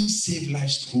 Can you save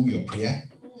lives through your prayer?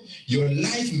 Your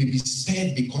life may be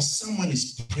spared because someone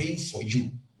is praying for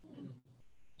you.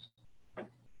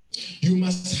 You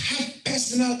must have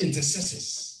personal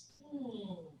intercessors.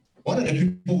 One of the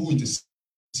people who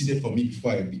interceded for me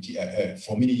before I became,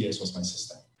 for many years, was my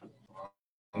sister.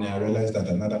 And I realized that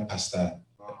another pastor,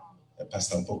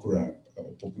 Pastor Pokuwan,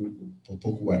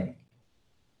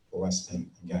 was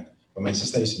in Ghana. But my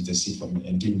sister used to intercede for me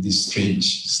and give me these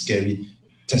strange, scary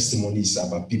testimonies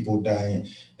about people dying.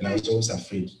 And I was always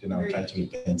afraid. Then I would try to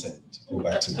repent and go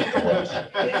back to the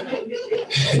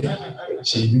world.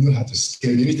 She knew how to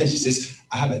scare me. Every time she says,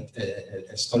 I have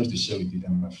a story to share with you,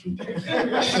 then I'm afraid.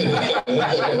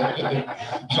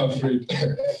 I'm afraid.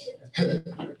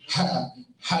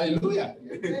 Hallelujah.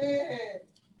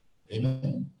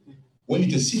 Amen. When you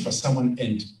intercede for someone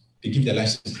and they give their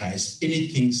lives to Christ, any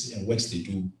things and works they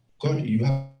do, God, you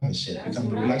have a share. You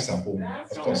can relax at home.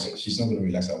 Of course, she's not going to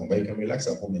relax at home, but you can relax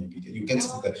at home and you get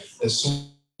the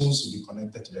souls will be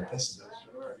connected to the person.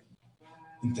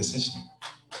 Intercession.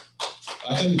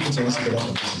 I thought we put some together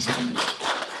for this.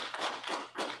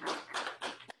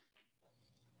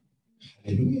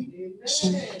 Hallelujah.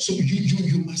 So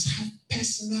you must have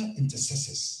personal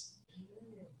intercessors.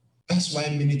 That's why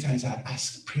many times I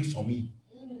ask, pray for me.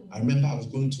 I remember I was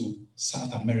going to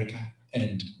South America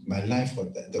and my life was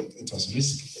it was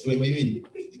risky. Maybe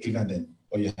you then,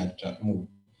 or you had to move.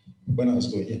 When I was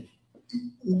going,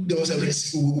 there was a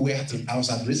risk. I was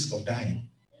at risk of dying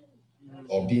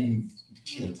or being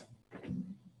killed.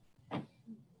 Thank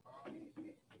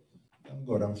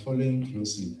God, I'm following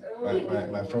closely.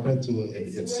 My prophet too,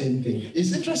 the same thing.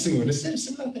 It's interesting, the same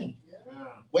similar thing.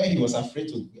 Where he was afraid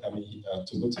to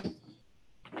go to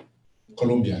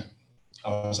Colombia, I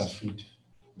was afraid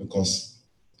because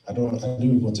I don't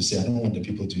even want to say, I don't want the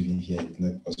people to even hear it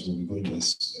because we'll be going to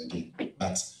this again.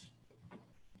 But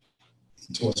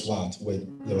it was wild where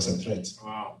there was a threat.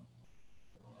 Wow.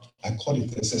 I called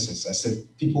intercessors. I said,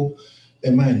 people,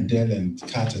 Emma and Dell and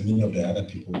Kat and many of the other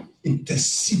people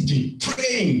interceding,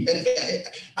 praying. And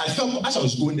I felt as I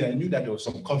was going there, I knew that there was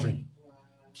some covering.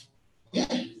 Yeah.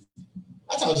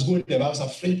 As I was going there, I was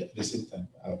afraid at the same time,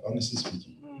 honestly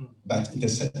speaking. But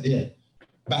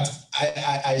But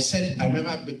I said, I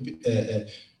remember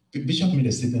Bishop made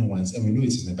a statement once, and we know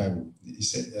it's in the Bible. He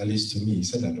said, at least to me, he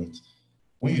said that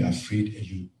when you're afraid and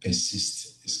you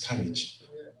persist, it's courage.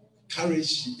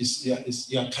 Courage is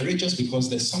you are courageous because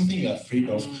there's something you're afraid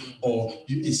of, or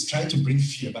it's trying to bring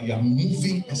fear, but you are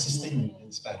moving, persisting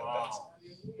in spite of that.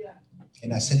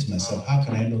 And I said to myself, how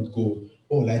can I not go?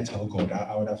 Oh, I tell God,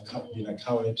 I would have been a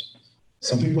coward.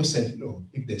 Some people said, no,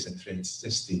 if there's a threat,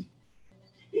 just stay.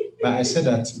 But I said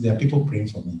that there are people praying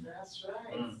for me. That's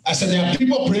right. I said there are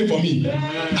people praying for me.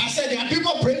 Amen. I said there are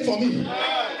people praying for me.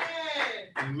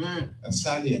 Amen. And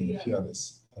Sally and a few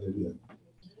others. Hallelujah.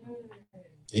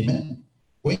 Amen.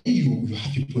 When you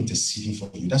have people interceding for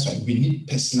you, that's why we need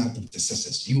personal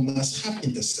intercessors. You must have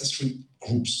intercessory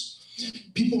groups.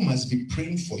 People must be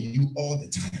praying for you all the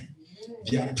time.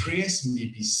 Their prayers may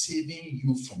be saving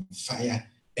you from fire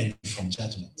and from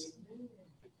judgment.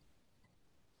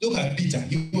 Look at Peter,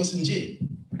 he was in jail.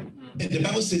 And the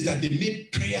Bible says that they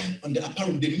made prayer on the upper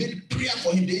room. They made prayer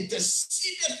for him. They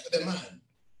interceded for the man.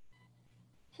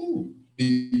 Who?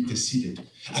 They interceded.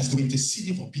 As they were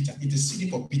interceding for Peter,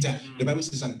 the Bible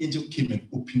says an angel came and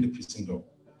opened the prison door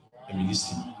and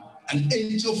released him. An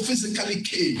angel physically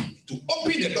came to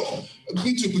open the door.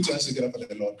 Going to put your hands together for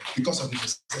the Lord because of the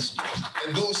intercession.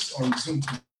 And those on Zoom,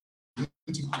 to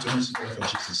put your hands together for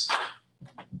Jesus.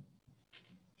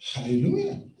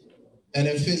 Hallelujah. And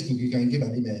on Facebook, you can give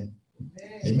an amen.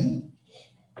 Amen.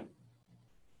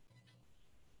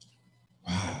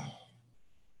 Wow.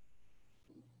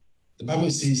 The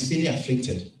Bible says, any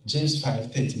afflicted, James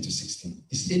 5:13-16.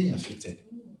 Is any afflicted?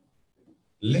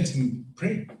 Let him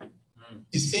pray.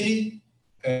 Is any,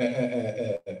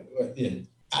 are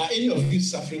any of you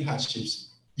suffering hardships?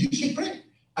 You should pray.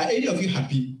 Are any of you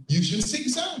happy? You should sing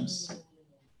psalms.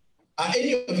 Are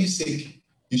any of you sick?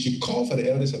 You should call for the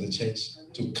elders of the church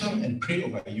to come and pray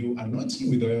over you, anoint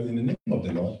you with oil in the name of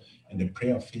the Lord, and the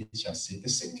prayer of faith shall save the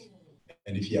sick.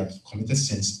 And if you have committed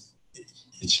sins,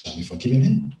 it shall be forgiven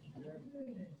him.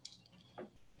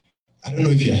 I don't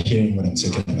know if you are hearing what I'm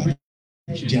talking about.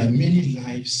 There are many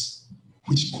lives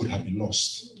which could have been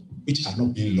lost, which are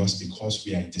not being lost because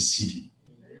we are interceding.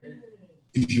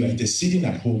 If you are interceding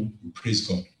at home, you praise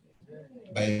God.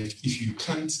 But if you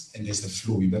can't and there's the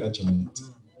flow, you better join it.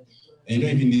 And you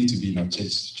don't even need to be in our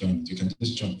church to join it. You can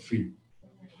just join free.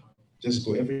 Just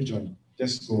go every join.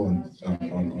 Just go on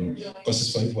because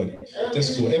it's for everybody.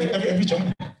 Just go every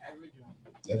join.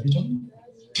 Every join.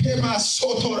 6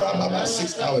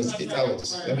 hours, 8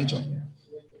 hours. Every join.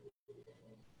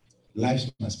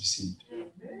 Lives must be saved.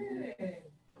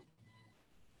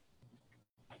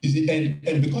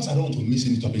 And because I don't want to miss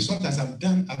any topic, sometimes I've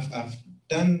done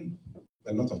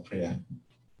a lot of prayer.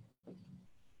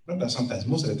 Not that sometimes,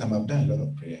 most of the time I've done a lot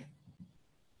of prayer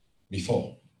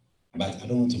before, but I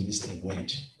don't want to miss a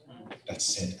word that's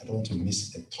said. I don't want to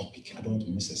miss a topic. I don't want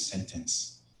to miss a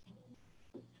sentence.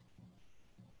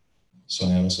 So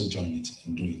I also join it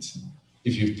and do it.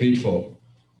 If you've prayed for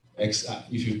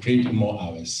if you've prayed more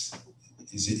hours,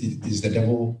 is the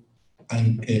devil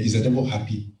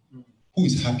happy? Who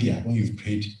is happier when you've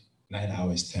prayed 9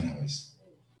 hours, 10 hours?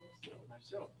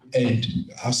 And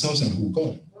ourselves and who?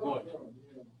 God.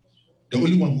 The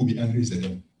only one who will be angry is the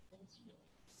devil.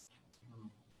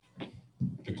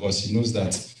 Because he knows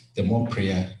that the more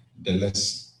prayer, the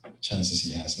less chances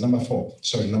he has. Number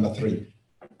 3.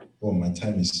 Oh, my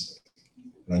time is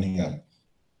running out.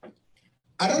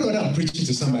 I don't know whether I'm preaching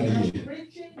to somebody here.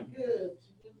 Preaching good.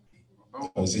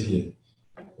 Or is it here?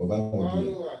 In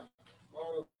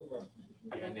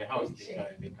the house,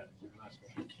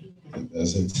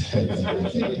 That's it.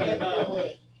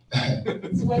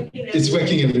 It's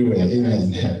working everywhere.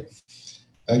 Amen.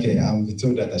 Okay, I'm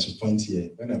told that I should point here.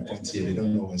 When I point here, they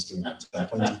don't know what's going on. So I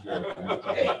point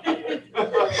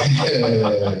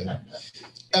here.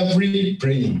 Every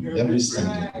praying, every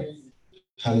singing.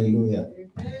 Hallelujah.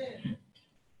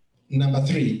 Number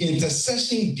 3,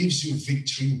 intercession gives you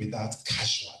victory without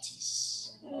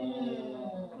casualties.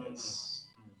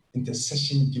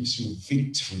 Intercession gives you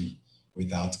victory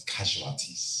without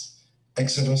casualties.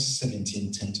 Exodus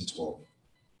 17:10-12.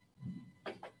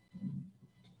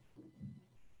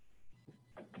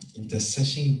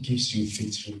 Intercession gives you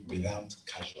victory without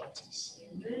casualties.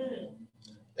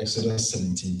 Exodus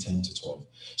 17:10-12.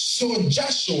 So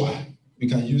Joshua, we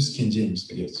can use King James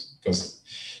because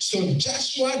so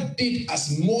Joshua did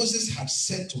as Moses had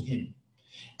said to him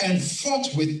and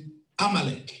fought with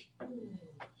Amalek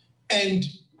And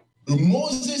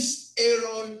Moses,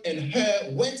 Aaron, and her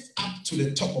went up to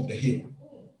the top of the hill.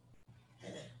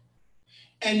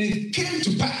 And it came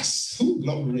to pass,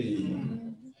 glory,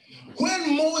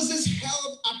 when Moses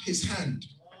held up his hand,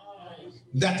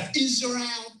 that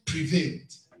Israel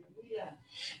prevailed.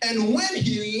 And when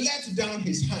he let down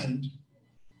his hand,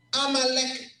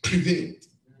 Amalek prevailed.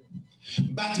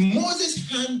 But Moses'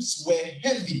 hands were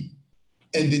heavy,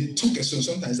 and they took a stone.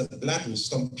 Sometimes the blood will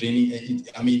stop draining.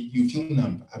 You feel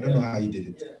numb. I don't know how he did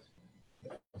it.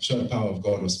 I'm sure the power of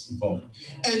God was involved.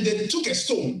 And they took a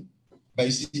stone. But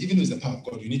you see, even though it's the power of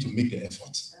God, you need to make the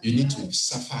effort. You need to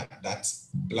suffer that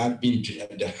blood being,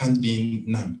 the hand being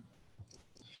numb.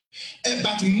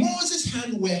 But Moses'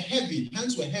 hands were heavy,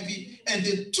 and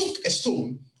they took a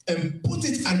stone and put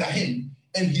it under him,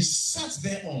 and he sat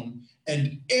thereon,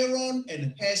 and Aaron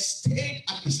and her stayed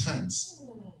up his hands,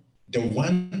 the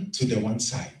one to the one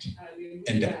side,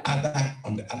 and the other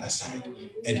on the other side,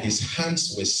 and his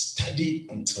hands were steady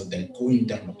until the going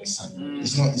down of the sun.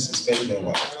 It's very, very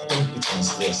well. I don't put it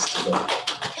on.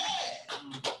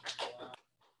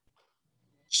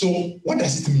 So what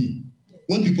does it mean?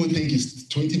 When people think it's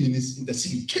 20 minutes in the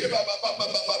city, 20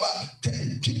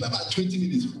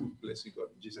 minutes, bless you God,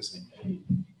 in Jesus' name,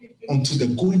 until the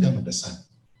going down of the sun.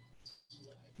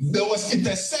 There was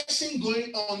intercession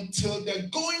going on till the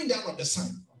going down of the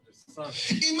sun.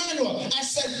 Emmanuel, I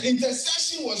said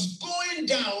intercession was going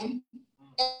down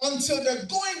until the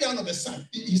going down of the sun.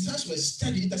 His hands were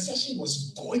steady. Intercession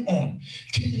was going on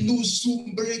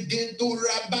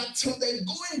till the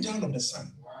going down of the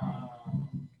sun.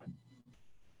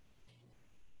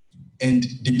 And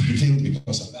they prevailed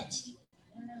because of that.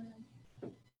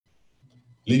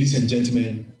 Ladies and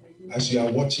gentlemen, as you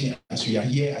are watching, as you are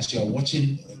here, as you are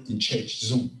watching in church,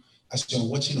 Zoom, as you are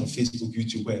watching on Facebook,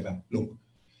 YouTube, wherever, look,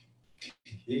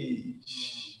 hey,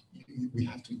 we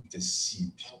have to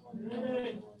intercede.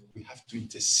 We have to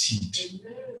intercede.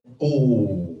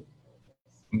 Oh,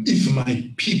 if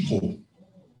my people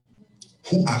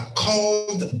who are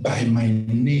called by my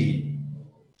name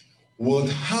will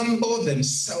humble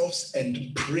themselves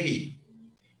and pray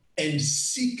and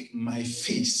seek my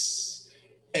face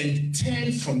and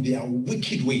turn from their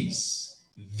wicked ways,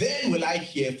 then will I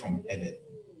hear from heaven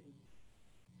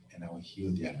and I will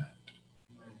heal their land.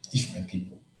 If my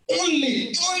people,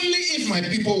 only if my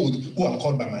people who are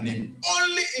called by my name,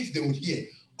 only if they would hear,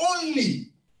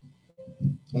 only.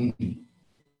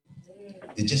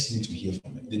 They just need to hear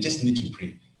from it. They just need to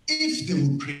pray. If they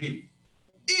would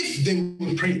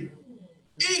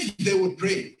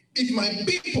pray, if my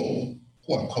people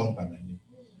who are called by my name.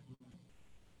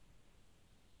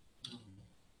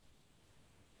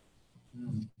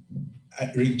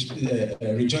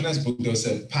 Regina's book, there was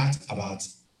a part about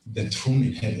the throne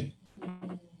in heaven.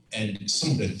 And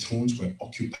some of the thrones were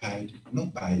occupied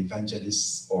not by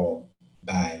evangelists or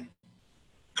by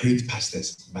great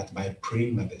pastors, but by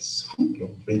praying mothers.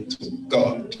 Glory to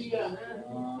God.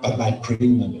 But by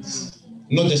praying mothers.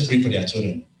 Not just praying for their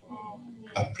children,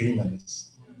 but praying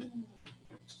mothers.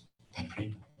 By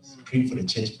praying mothers. Praying for the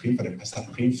church, praying for the pastor,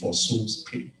 praying for souls,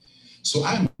 praying. So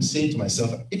I'm saying to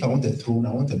myself, if I want a throne,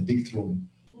 I want a big throne,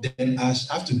 then I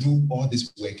have to do all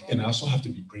this work, and I also have to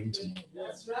be praying to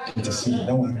intercede.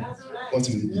 That one, what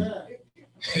will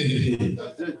it be?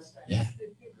 Yeah.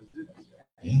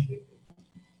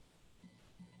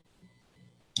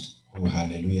 Oh,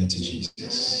 hallelujah to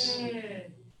Jesus.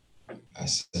 I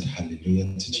said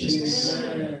hallelujah to Jesus.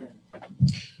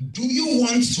 Do you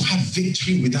want to have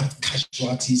victory without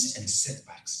casualties and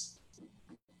setbacks?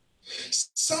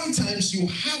 Sometimes you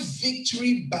have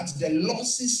victory, but the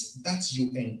losses that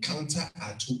you encounter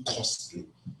are too costly.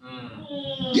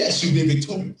 Yes, you'll be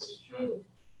victorious.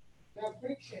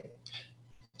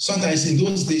 Sometimes in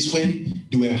those days when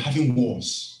they were having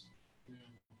wars,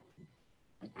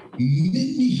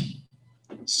 many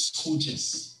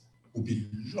soldiers will be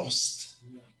lost.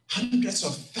 Hundreds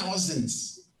of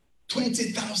thousands,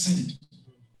 20,000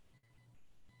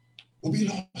 will be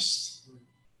lost.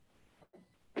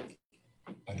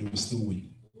 But they will still win.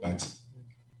 But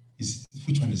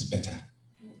which one is better?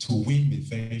 To win with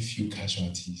very few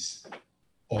casualties,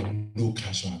 or no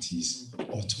casualties,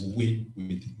 or to win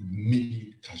with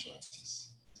many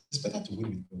casualties? It's better to win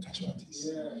with no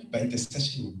casualties. But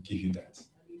intercession will give you that.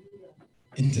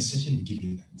 Intercession will give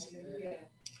you that.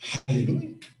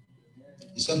 Hallelujah.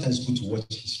 It's sometimes good to watch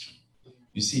history.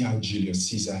 You see how Julius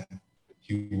Caesar,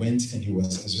 he went and he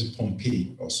was, as with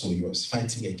Pompey also, he was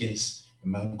fighting against a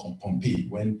man called Pompey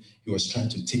when he was trying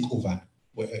to take over.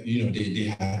 They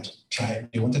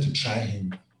wanted to try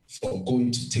him for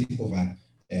going to take over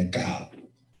Gaul.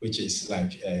 which is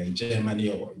like Germany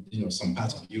or some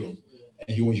part of Europe,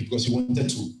 and because he wanted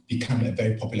to become a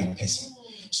very popular person.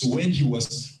 So when he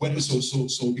was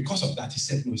so because of that, he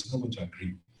said no, he's not going to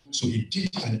agree. So he did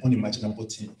an unimaginable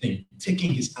thing,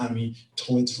 taking his army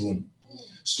towards Rome.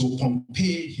 So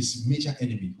Pompey, his major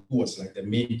enemy, who was like the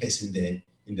main person there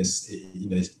in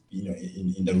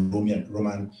the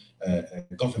Roman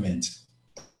government,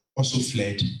 also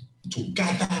fled to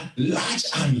gather large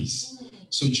armies.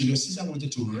 So Julius Caesar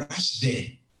wanted to rush there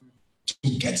to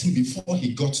get him before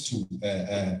he got to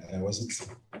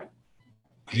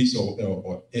Greece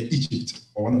or Egypt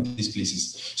or one of these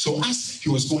places. So as he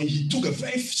was going, he took a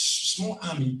very small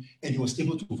army and he was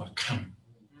able to overcome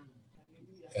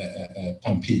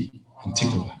Pompey and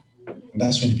take over. And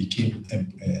that's when he became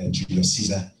Julius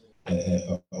Caesar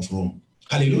of Rome.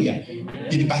 Hallelujah.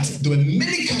 But there were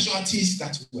many casualties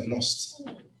that were lost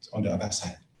on the other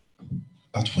side.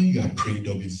 But when you are praying,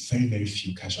 there will be very, very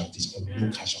few casualties or no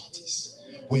casualties.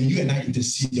 When you and I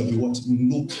intercede, there will be what?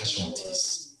 No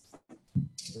casualties.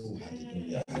 Oh,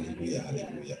 hallelujah, hallelujah,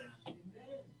 hallelujah.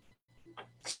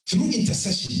 Through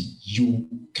intercession, you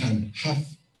can have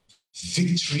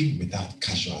victory without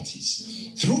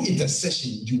casualties. Through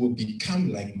intercession, you will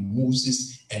become like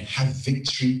Moses and have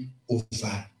victory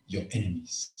over your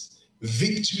enemies.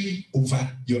 Victory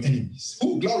over your enemies.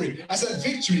 Oh, glory. I said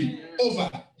victory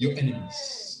over your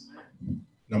enemies.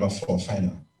 Number 4,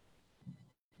 final.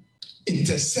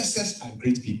 Intercessors are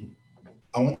great people.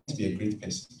 I want to be a great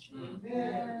person.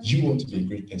 You want to be a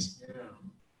great person.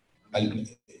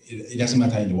 It doesn't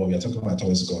matter in the world. We are talking about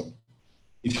towards God.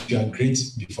 If you are great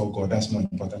before God, that's more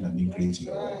important than being great in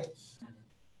the world.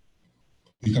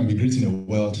 You can be great in the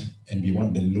world and be one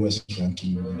of the lowest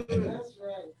ranking in heaven.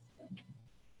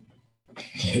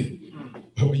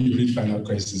 When you read Final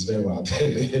Quest, it's very wild.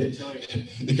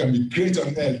 You can be great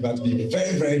on earth, but be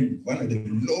very, very one of the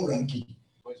low ranking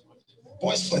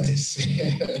boys spotters.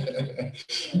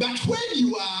 But when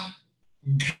you are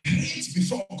great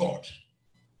before God,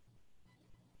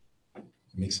 it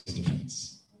makes a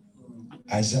difference.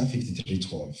 Isaiah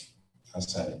 53:12,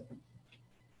 as I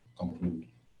conclude.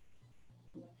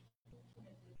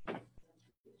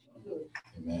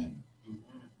 Amen.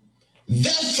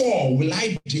 Therefore will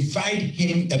I divide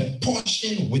him a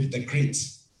portion with the great,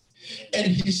 and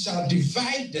he shall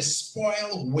divide the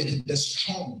spoil with the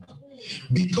strong,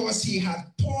 because he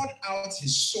had poured out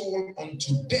his soul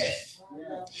unto death,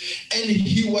 and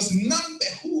he was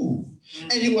numbered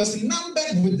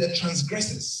with the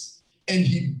transgressors, and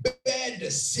he bare the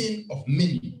sin of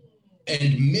many,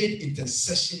 and made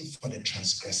intercession for the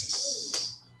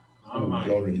transgressors. Oh,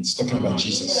 glory. It's talking about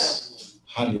Jesus.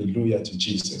 Hallelujah to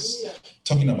Jesus.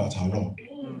 Talking about our Lord.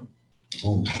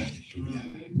 Oh,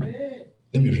 hallelujah.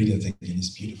 Let me read it again.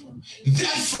 It's beautiful.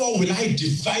 Therefore will I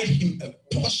divide him a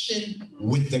portion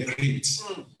with the great,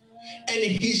 and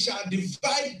he shall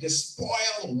divide the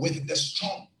spoil with the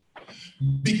strong,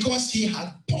 because he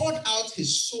had poured out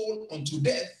his soul unto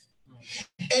death,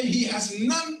 and he was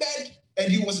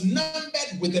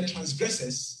numbered with the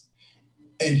transgressors,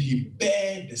 and he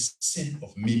bare the sin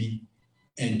of many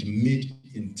and made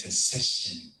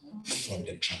intercession for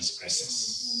the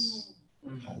transgressors.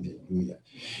 Hallelujah.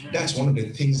 That's one of the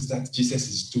things that Jesus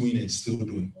is doing and still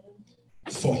doing.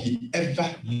 For he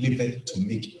ever lived to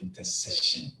make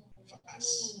intercession for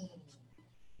us.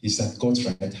 He's at God's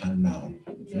right hand now,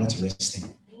 not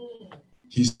resting.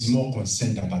 He's more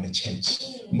concerned about the church,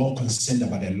 more concerned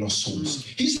about the lost souls.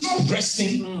 He's not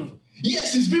resting.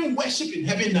 Yes, he's being worshipped in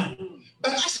heaven now.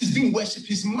 But as he's being worshipped,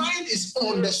 his mind is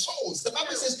on the souls. The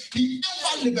Bible says he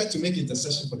ever lived to make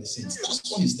intercession for the saints. That's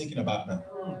what he's thinking about now.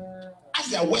 As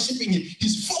they are worshiping him,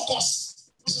 his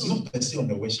focus is not per se on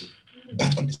the worship,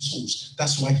 but on the souls.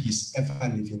 That's why he's ever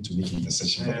living to make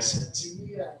intercession for the saints.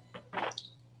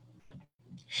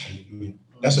 Hallelujah.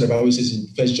 That's what the Bible says in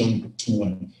 1 John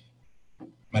 2:1.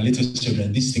 My little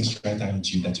children, these things write I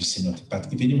unto you that you sin not.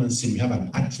 But if anyone sin, we have an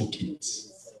advocate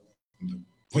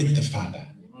with the Father,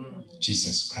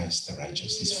 Jesus Christ the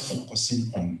righteous. He's focusing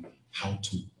on how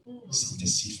to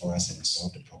intercede for us and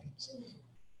solve the problems.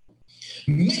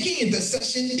 Making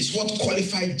intercession is what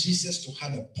qualified Jesus to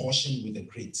have a portion with the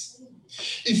great.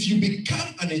 If you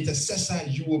become an intercessor,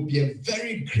 you will be a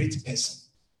very great person.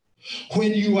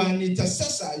 When you are an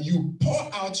intercessor, you pour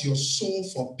out your soul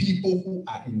for people who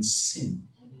are in sin.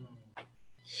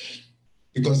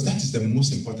 Because that is the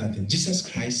most important thing. Jesus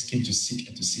Christ came to seek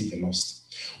and to save the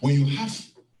lost. When you have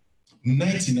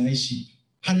 99 sheep,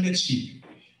 100 sheep,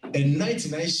 and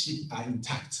 99 sheep are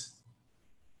intact,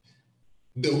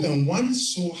 and one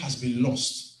soul has been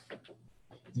lost,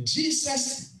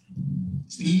 Jesus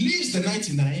leaves the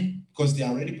 99 because they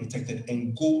are already protected,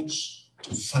 and goes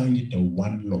to find the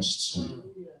one lost soul.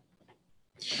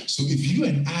 So if you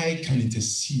and I can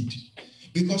intercede,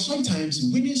 because sometimes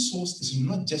winning souls is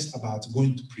not just about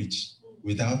going to preach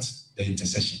without the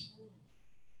intercession.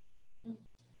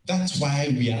 That's why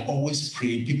we are always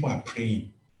praying. People are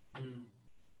praying.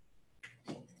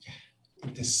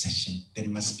 Intercession. There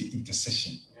must be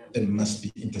intercession. There must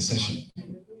be intercession.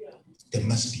 There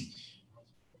must be.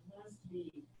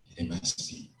 There must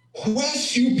be. Where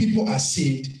few people are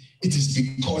saved, it is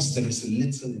because there is a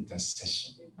little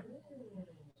intercession.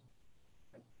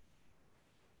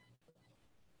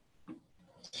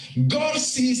 God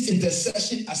sees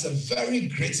intercession as a very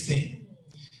great thing.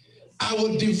 I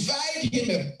will divide him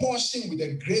a portion with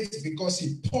the great because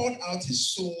he poured out his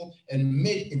soul and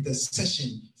made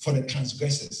intercession for the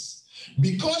transgressors.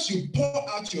 Because you pour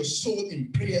out your soul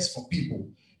in prayers for people,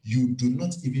 you do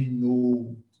not even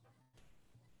know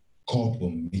God will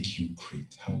make you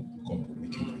great. How God will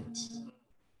make you great. The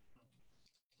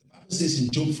Bible says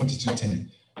in Job 42:10,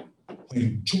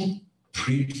 when Job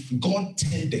prayed, God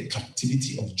turned the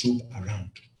captivity of Job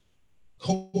around.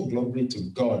 Oh, glory to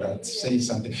God. I'd say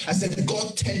something. I said,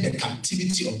 God turned the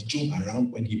captivity of Job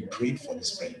around when he prayed for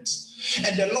his friends.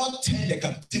 And the Lord turned the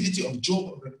captivity of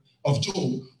Job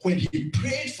when he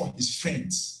prayed for his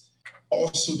friends.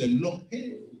 Also, the Lord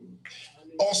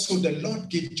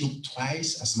gave Job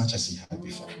twice as much as he had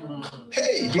before.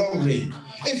 Hey, glory.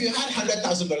 If you had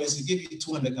 $100,000, he gave you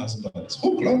 $200,000.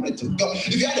 Oh, glory to God.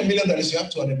 If you had $1 million, you have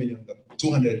 $200 million.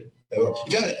 200.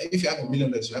 If you have $1 million,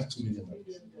 you have $2 million.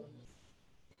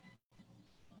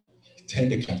 Turn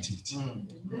the captivity.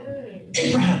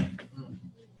 Abraham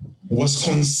was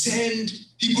concerned.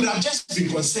 He could have just been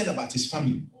concerned about his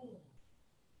family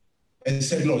and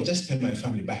said, Lord, just spare my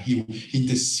family. But he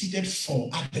interceded for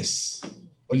others.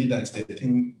 Only that the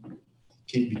thing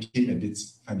became a bit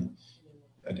funny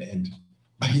at the end.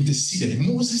 But he interceded.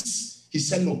 Moses, he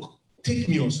said, look, take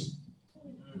me also.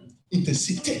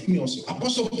 Intercede, take me also.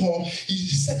 Apostle Paul, he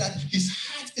said that his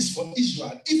heart is for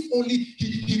Israel. If only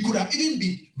he could have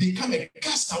even become a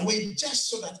castaway just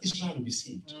so that Israel will be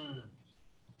saved.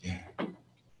 Yeah.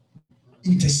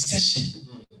 Intercession.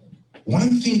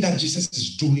 One thing that Jesus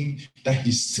is doing, that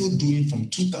he's still doing from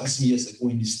 2,000 years ago,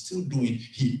 and he's still doing,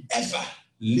 he ever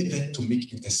lived to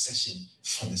make intercession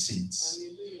for the saints.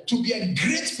 To be a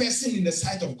great person in the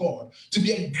sight of God, to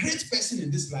be a great person in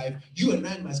this life, you and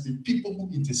I must be people who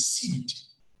intercede.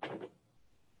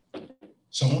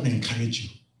 So I want to encourage you.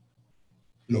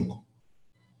 Look,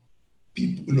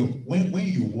 when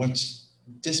you watch,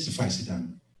 just before I sit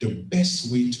down, the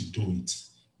best way to do it,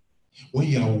 when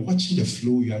you are watching the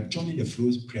flow, you are joining the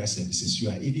flow's prayer services, you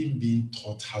are even being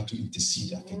taught how to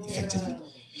intercede effectively.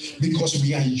 Because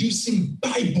we are using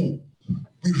Bible.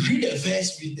 We read a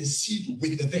verse, we intercede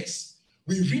with the verse.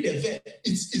 We read a verse,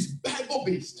 it's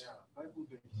Bible-based.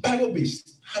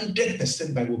 Bible-based.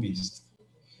 100% Bible-based.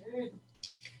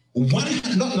 No,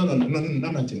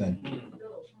 99.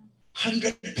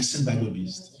 100%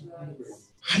 Bible-based.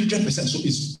 100%. So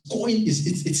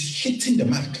it's hitting the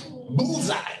mark.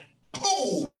 Bullseye.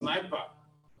 Oh!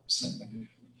 Sniper.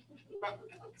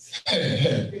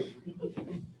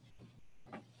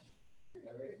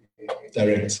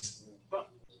 Direct.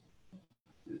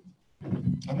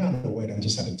 I'm not out of the word, I'm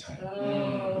just out of time.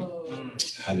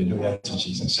 Hallelujah to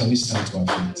Jesus. Shall we stand to our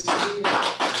feet?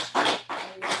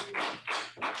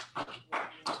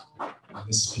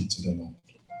 Let's speak to the Lord.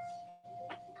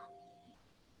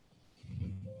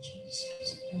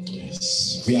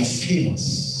 Yes. We are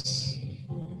famous.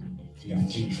 We are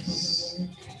famous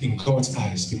in God's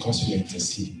eyes because we are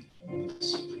interceding.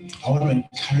 I want to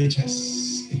encourage us.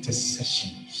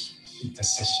 Intercession.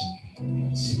 Intercession.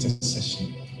 Intercession.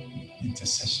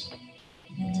 Intercession.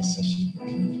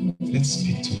 Intercession. Let's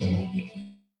speak to the Lord.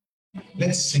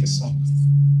 Let's sing a song.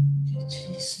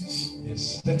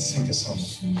 Yes, let's sing a song.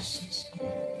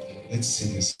 Let's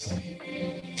sing a song.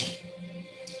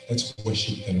 Let's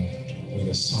worship the Lord with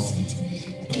a song.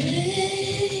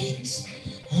 Great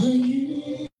are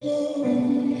you,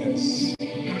 Lord. Yes.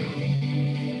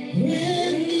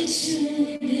 Ready to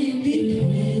be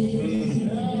praised.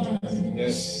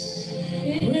 Yes.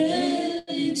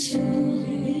 Ready to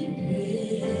be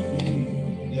praised.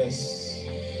 Yes.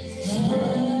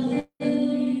 Hallelujah.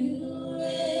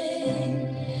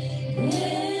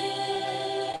 Great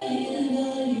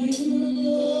are you,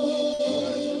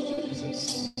 Lord. Jesus.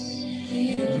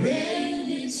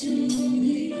 Ready to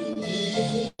be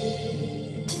praised.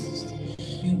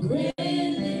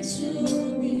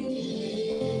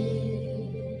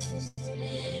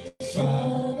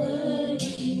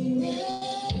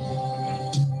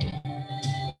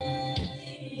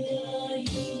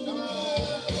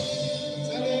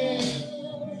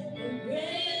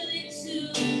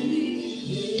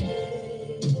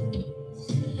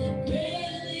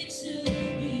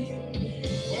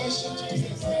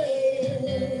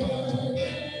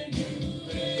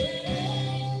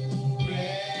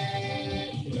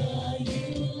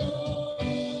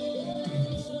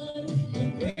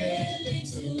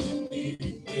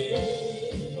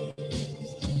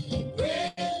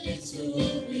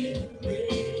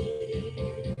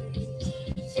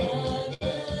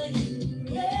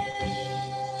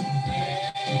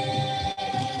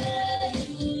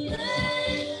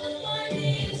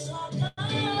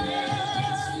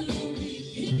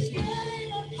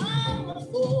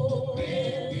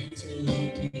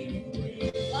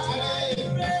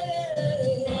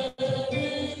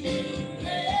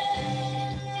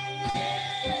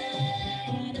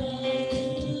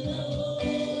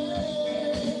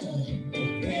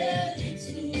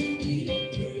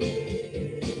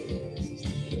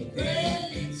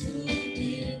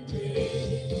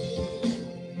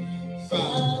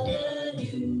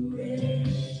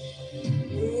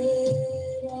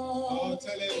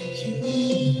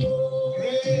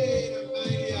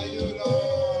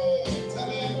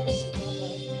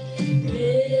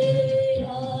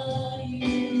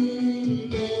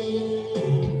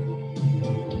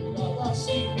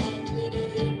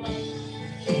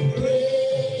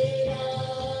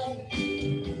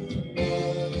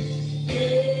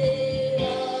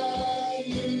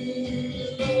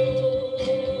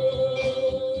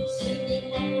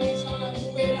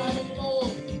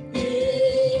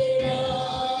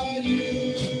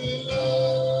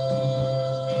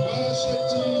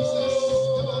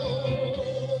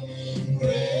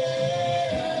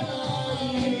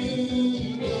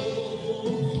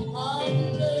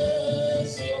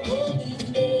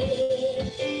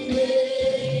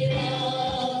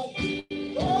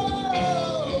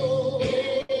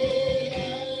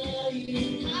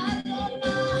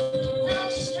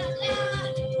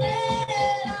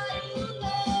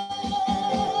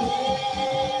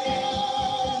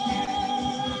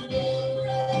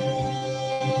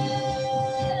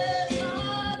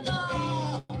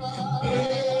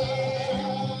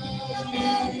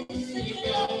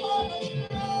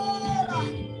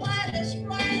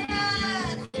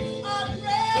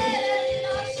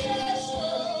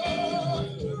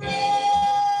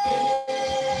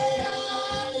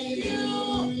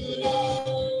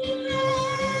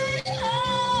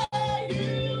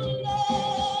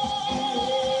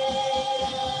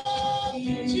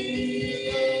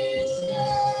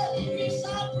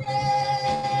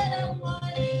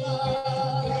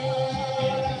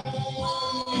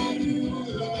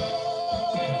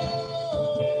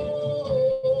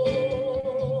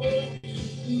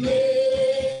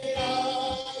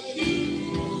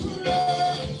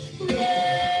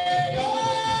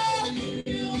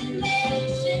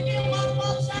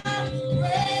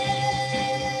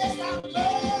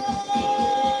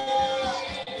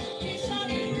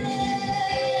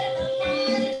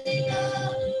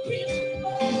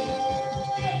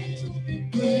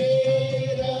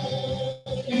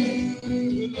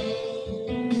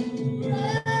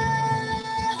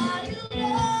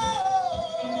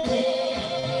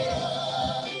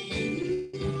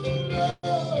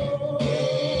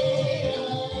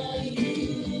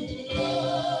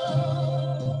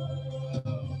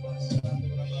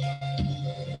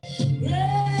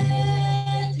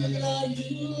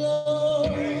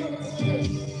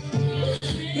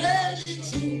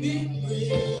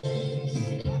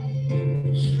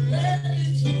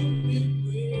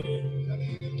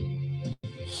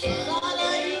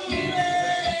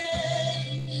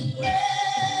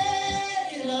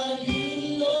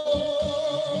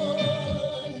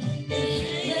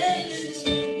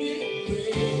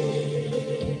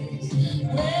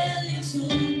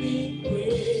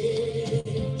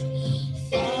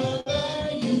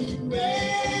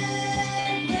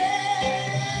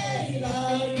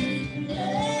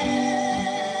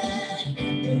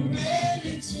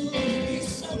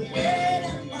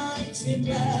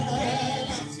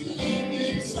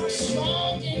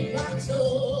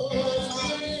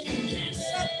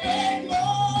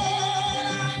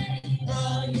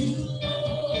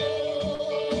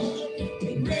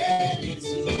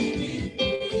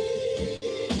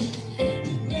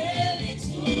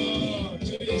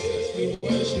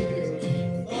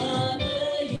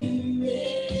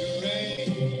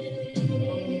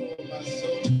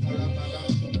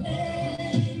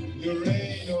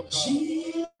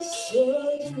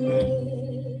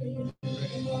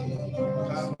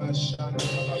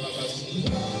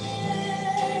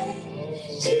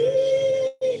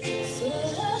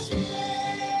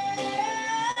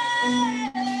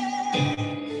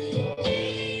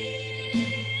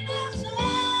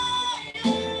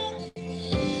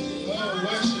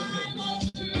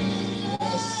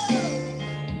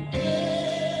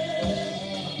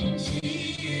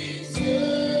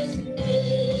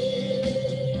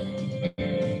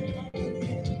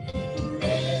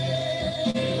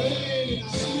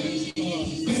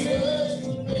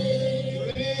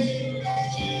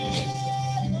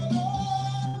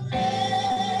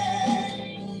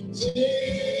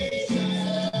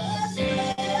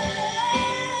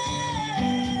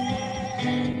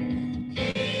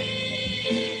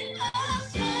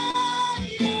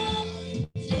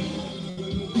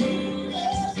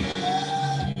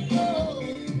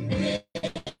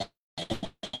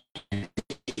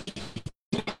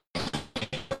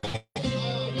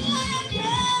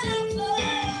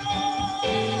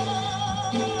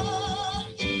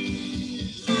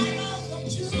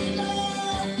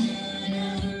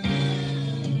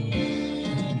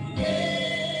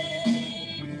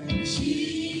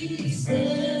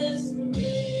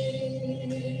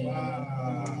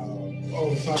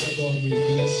 Father God, we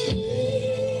bless you.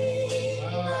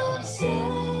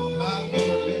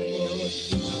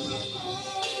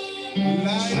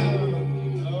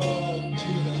 Lion of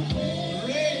Judah,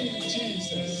 reign,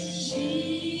 Jesus.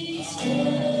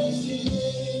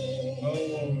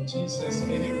 Oh, Jesus,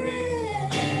 may he reign.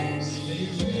 May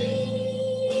he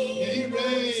reign. May he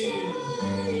reign.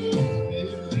 May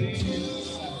he reign.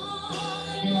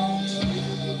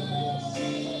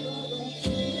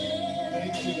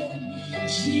 Thank you, Lord.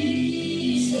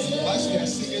 As we are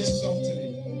singing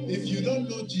softly, if you don't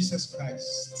know Jesus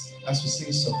Christ, as we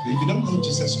sing softly, if you don't know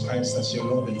Jesus Christ as your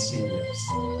Lord and Savior,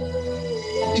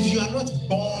 if you are not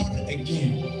born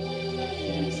again,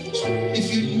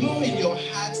 if you know in your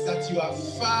heart that you are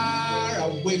far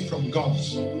away from God,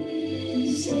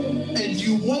 and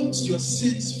you want your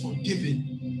sins forgiven,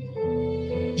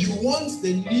 you want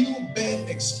the new birth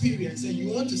experience, and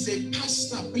you want to say,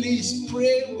 Pastor, please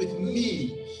pray with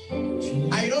me.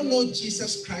 I don't know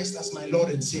Jesus Christ as my Lord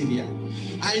and Savior.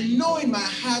 I know in my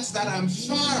heart that I'm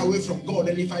far away from God,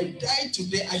 and if I die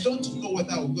today, I don't know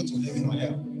whether I will go to heaven or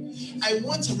hell. I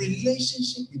want a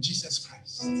relationship with Jesus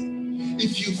Christ.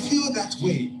 If you feel that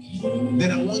way,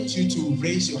 then I want you to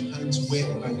raise your hands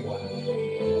wherever you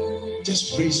are.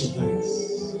 Just raise your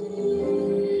hands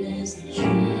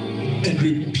and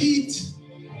repeat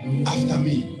after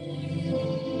me.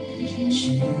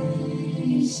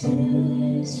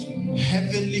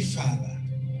 Heavenly Father,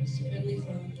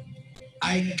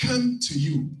 I come to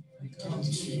you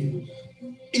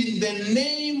in the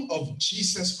name of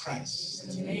Jesus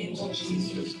Christ.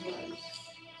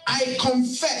 I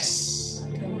confess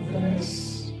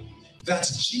that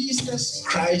Jesus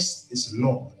Christ is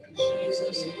Lord.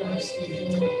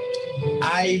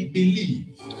 I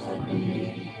believe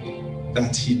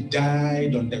that he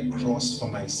died on the cross for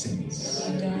my sins.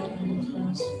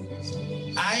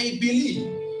 I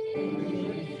believe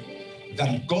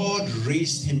that God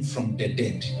raised him from the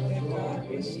dead.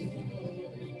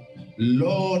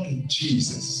 Lord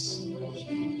Jesus,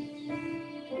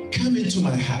 come into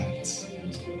my heart.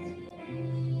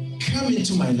 Come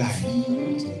into my life.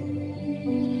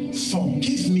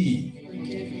 Forgive me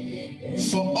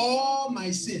for all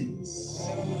my sins.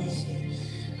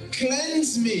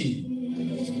 Cleanse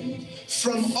me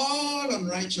from all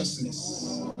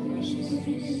unrighteousness.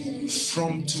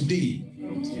 From today,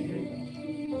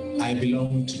 I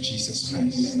belong to Jesus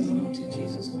Christ.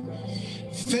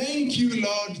 Thank you,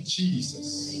 Lord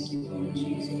Jesus,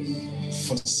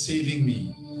 for saving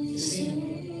me.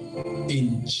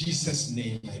 In Jesus'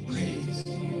 name I pray.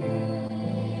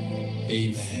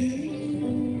 Amen.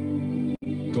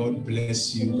 God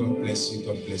bless you. God bless you.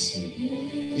 God bless you.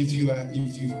 If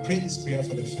you've prayed this prayer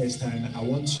for the first time, I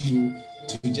want you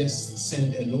to just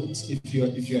send a note. If you're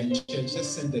in church,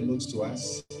 just send a note to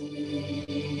us.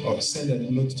 Or send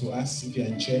a note to us if you're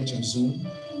in church on Zoom.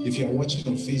 If you are watching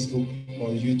on Facebook or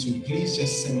YouTube, please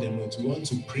just send a note. We want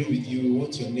to pray with you. We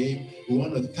want your name. We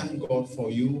want to thank God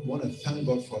for you. We want to thank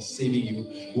God for saving you.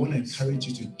 We want to encourage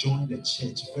you to join the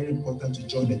church. Very important to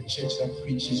join the church that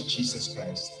preaches Jesus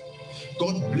Christ.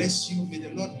 God bless you. May the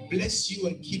Lord bless you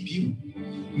and keep you.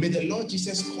 May the Lord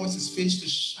Jesus cause his face to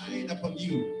shine upon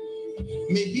you.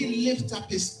 May he lift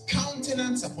up his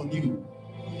countenance upon you,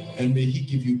 and may he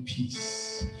give you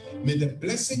peace. May the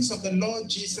blessings of the Lord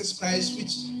Jesus Christ,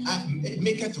 which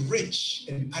maketh rich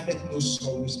and addeth no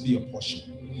sorrows, be your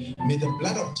portion. May the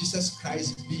blood of Jesus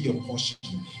Christ be your portion.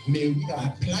 May we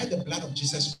apply the blood of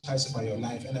Jesus Christ over your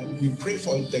life, and we pray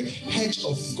for the hedge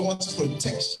of God's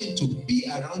protection to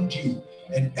be around you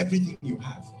and everything you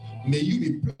have. May you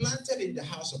be planted in the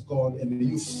house of God, and may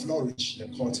you flourish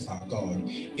in the court of our God.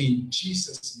 In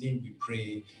Jesus' name we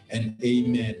pray, and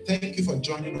amen. Thank you for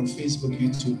joining on Facebook,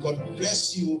 YouTube. God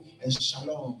bless you, and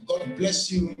shalom. God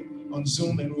bless you on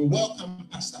Zoom, and we welcome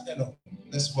Pastor Elo.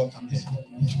 Let's welcome him.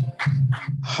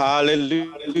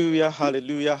 Hallelujah,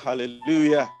 hallelujah,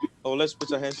 hallelujah. Oh, let's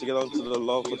put our hands together unto the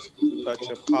Lord for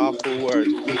such a powerful word.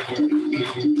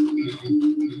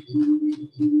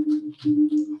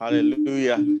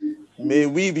 Hallelujah. May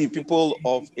we be people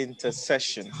of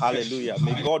intercession. Hallelujah.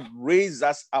 May God raise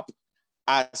us up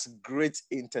as great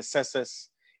intercessors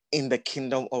in the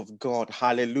kingdom of God.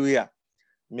 Hallelujah.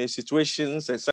 May situations and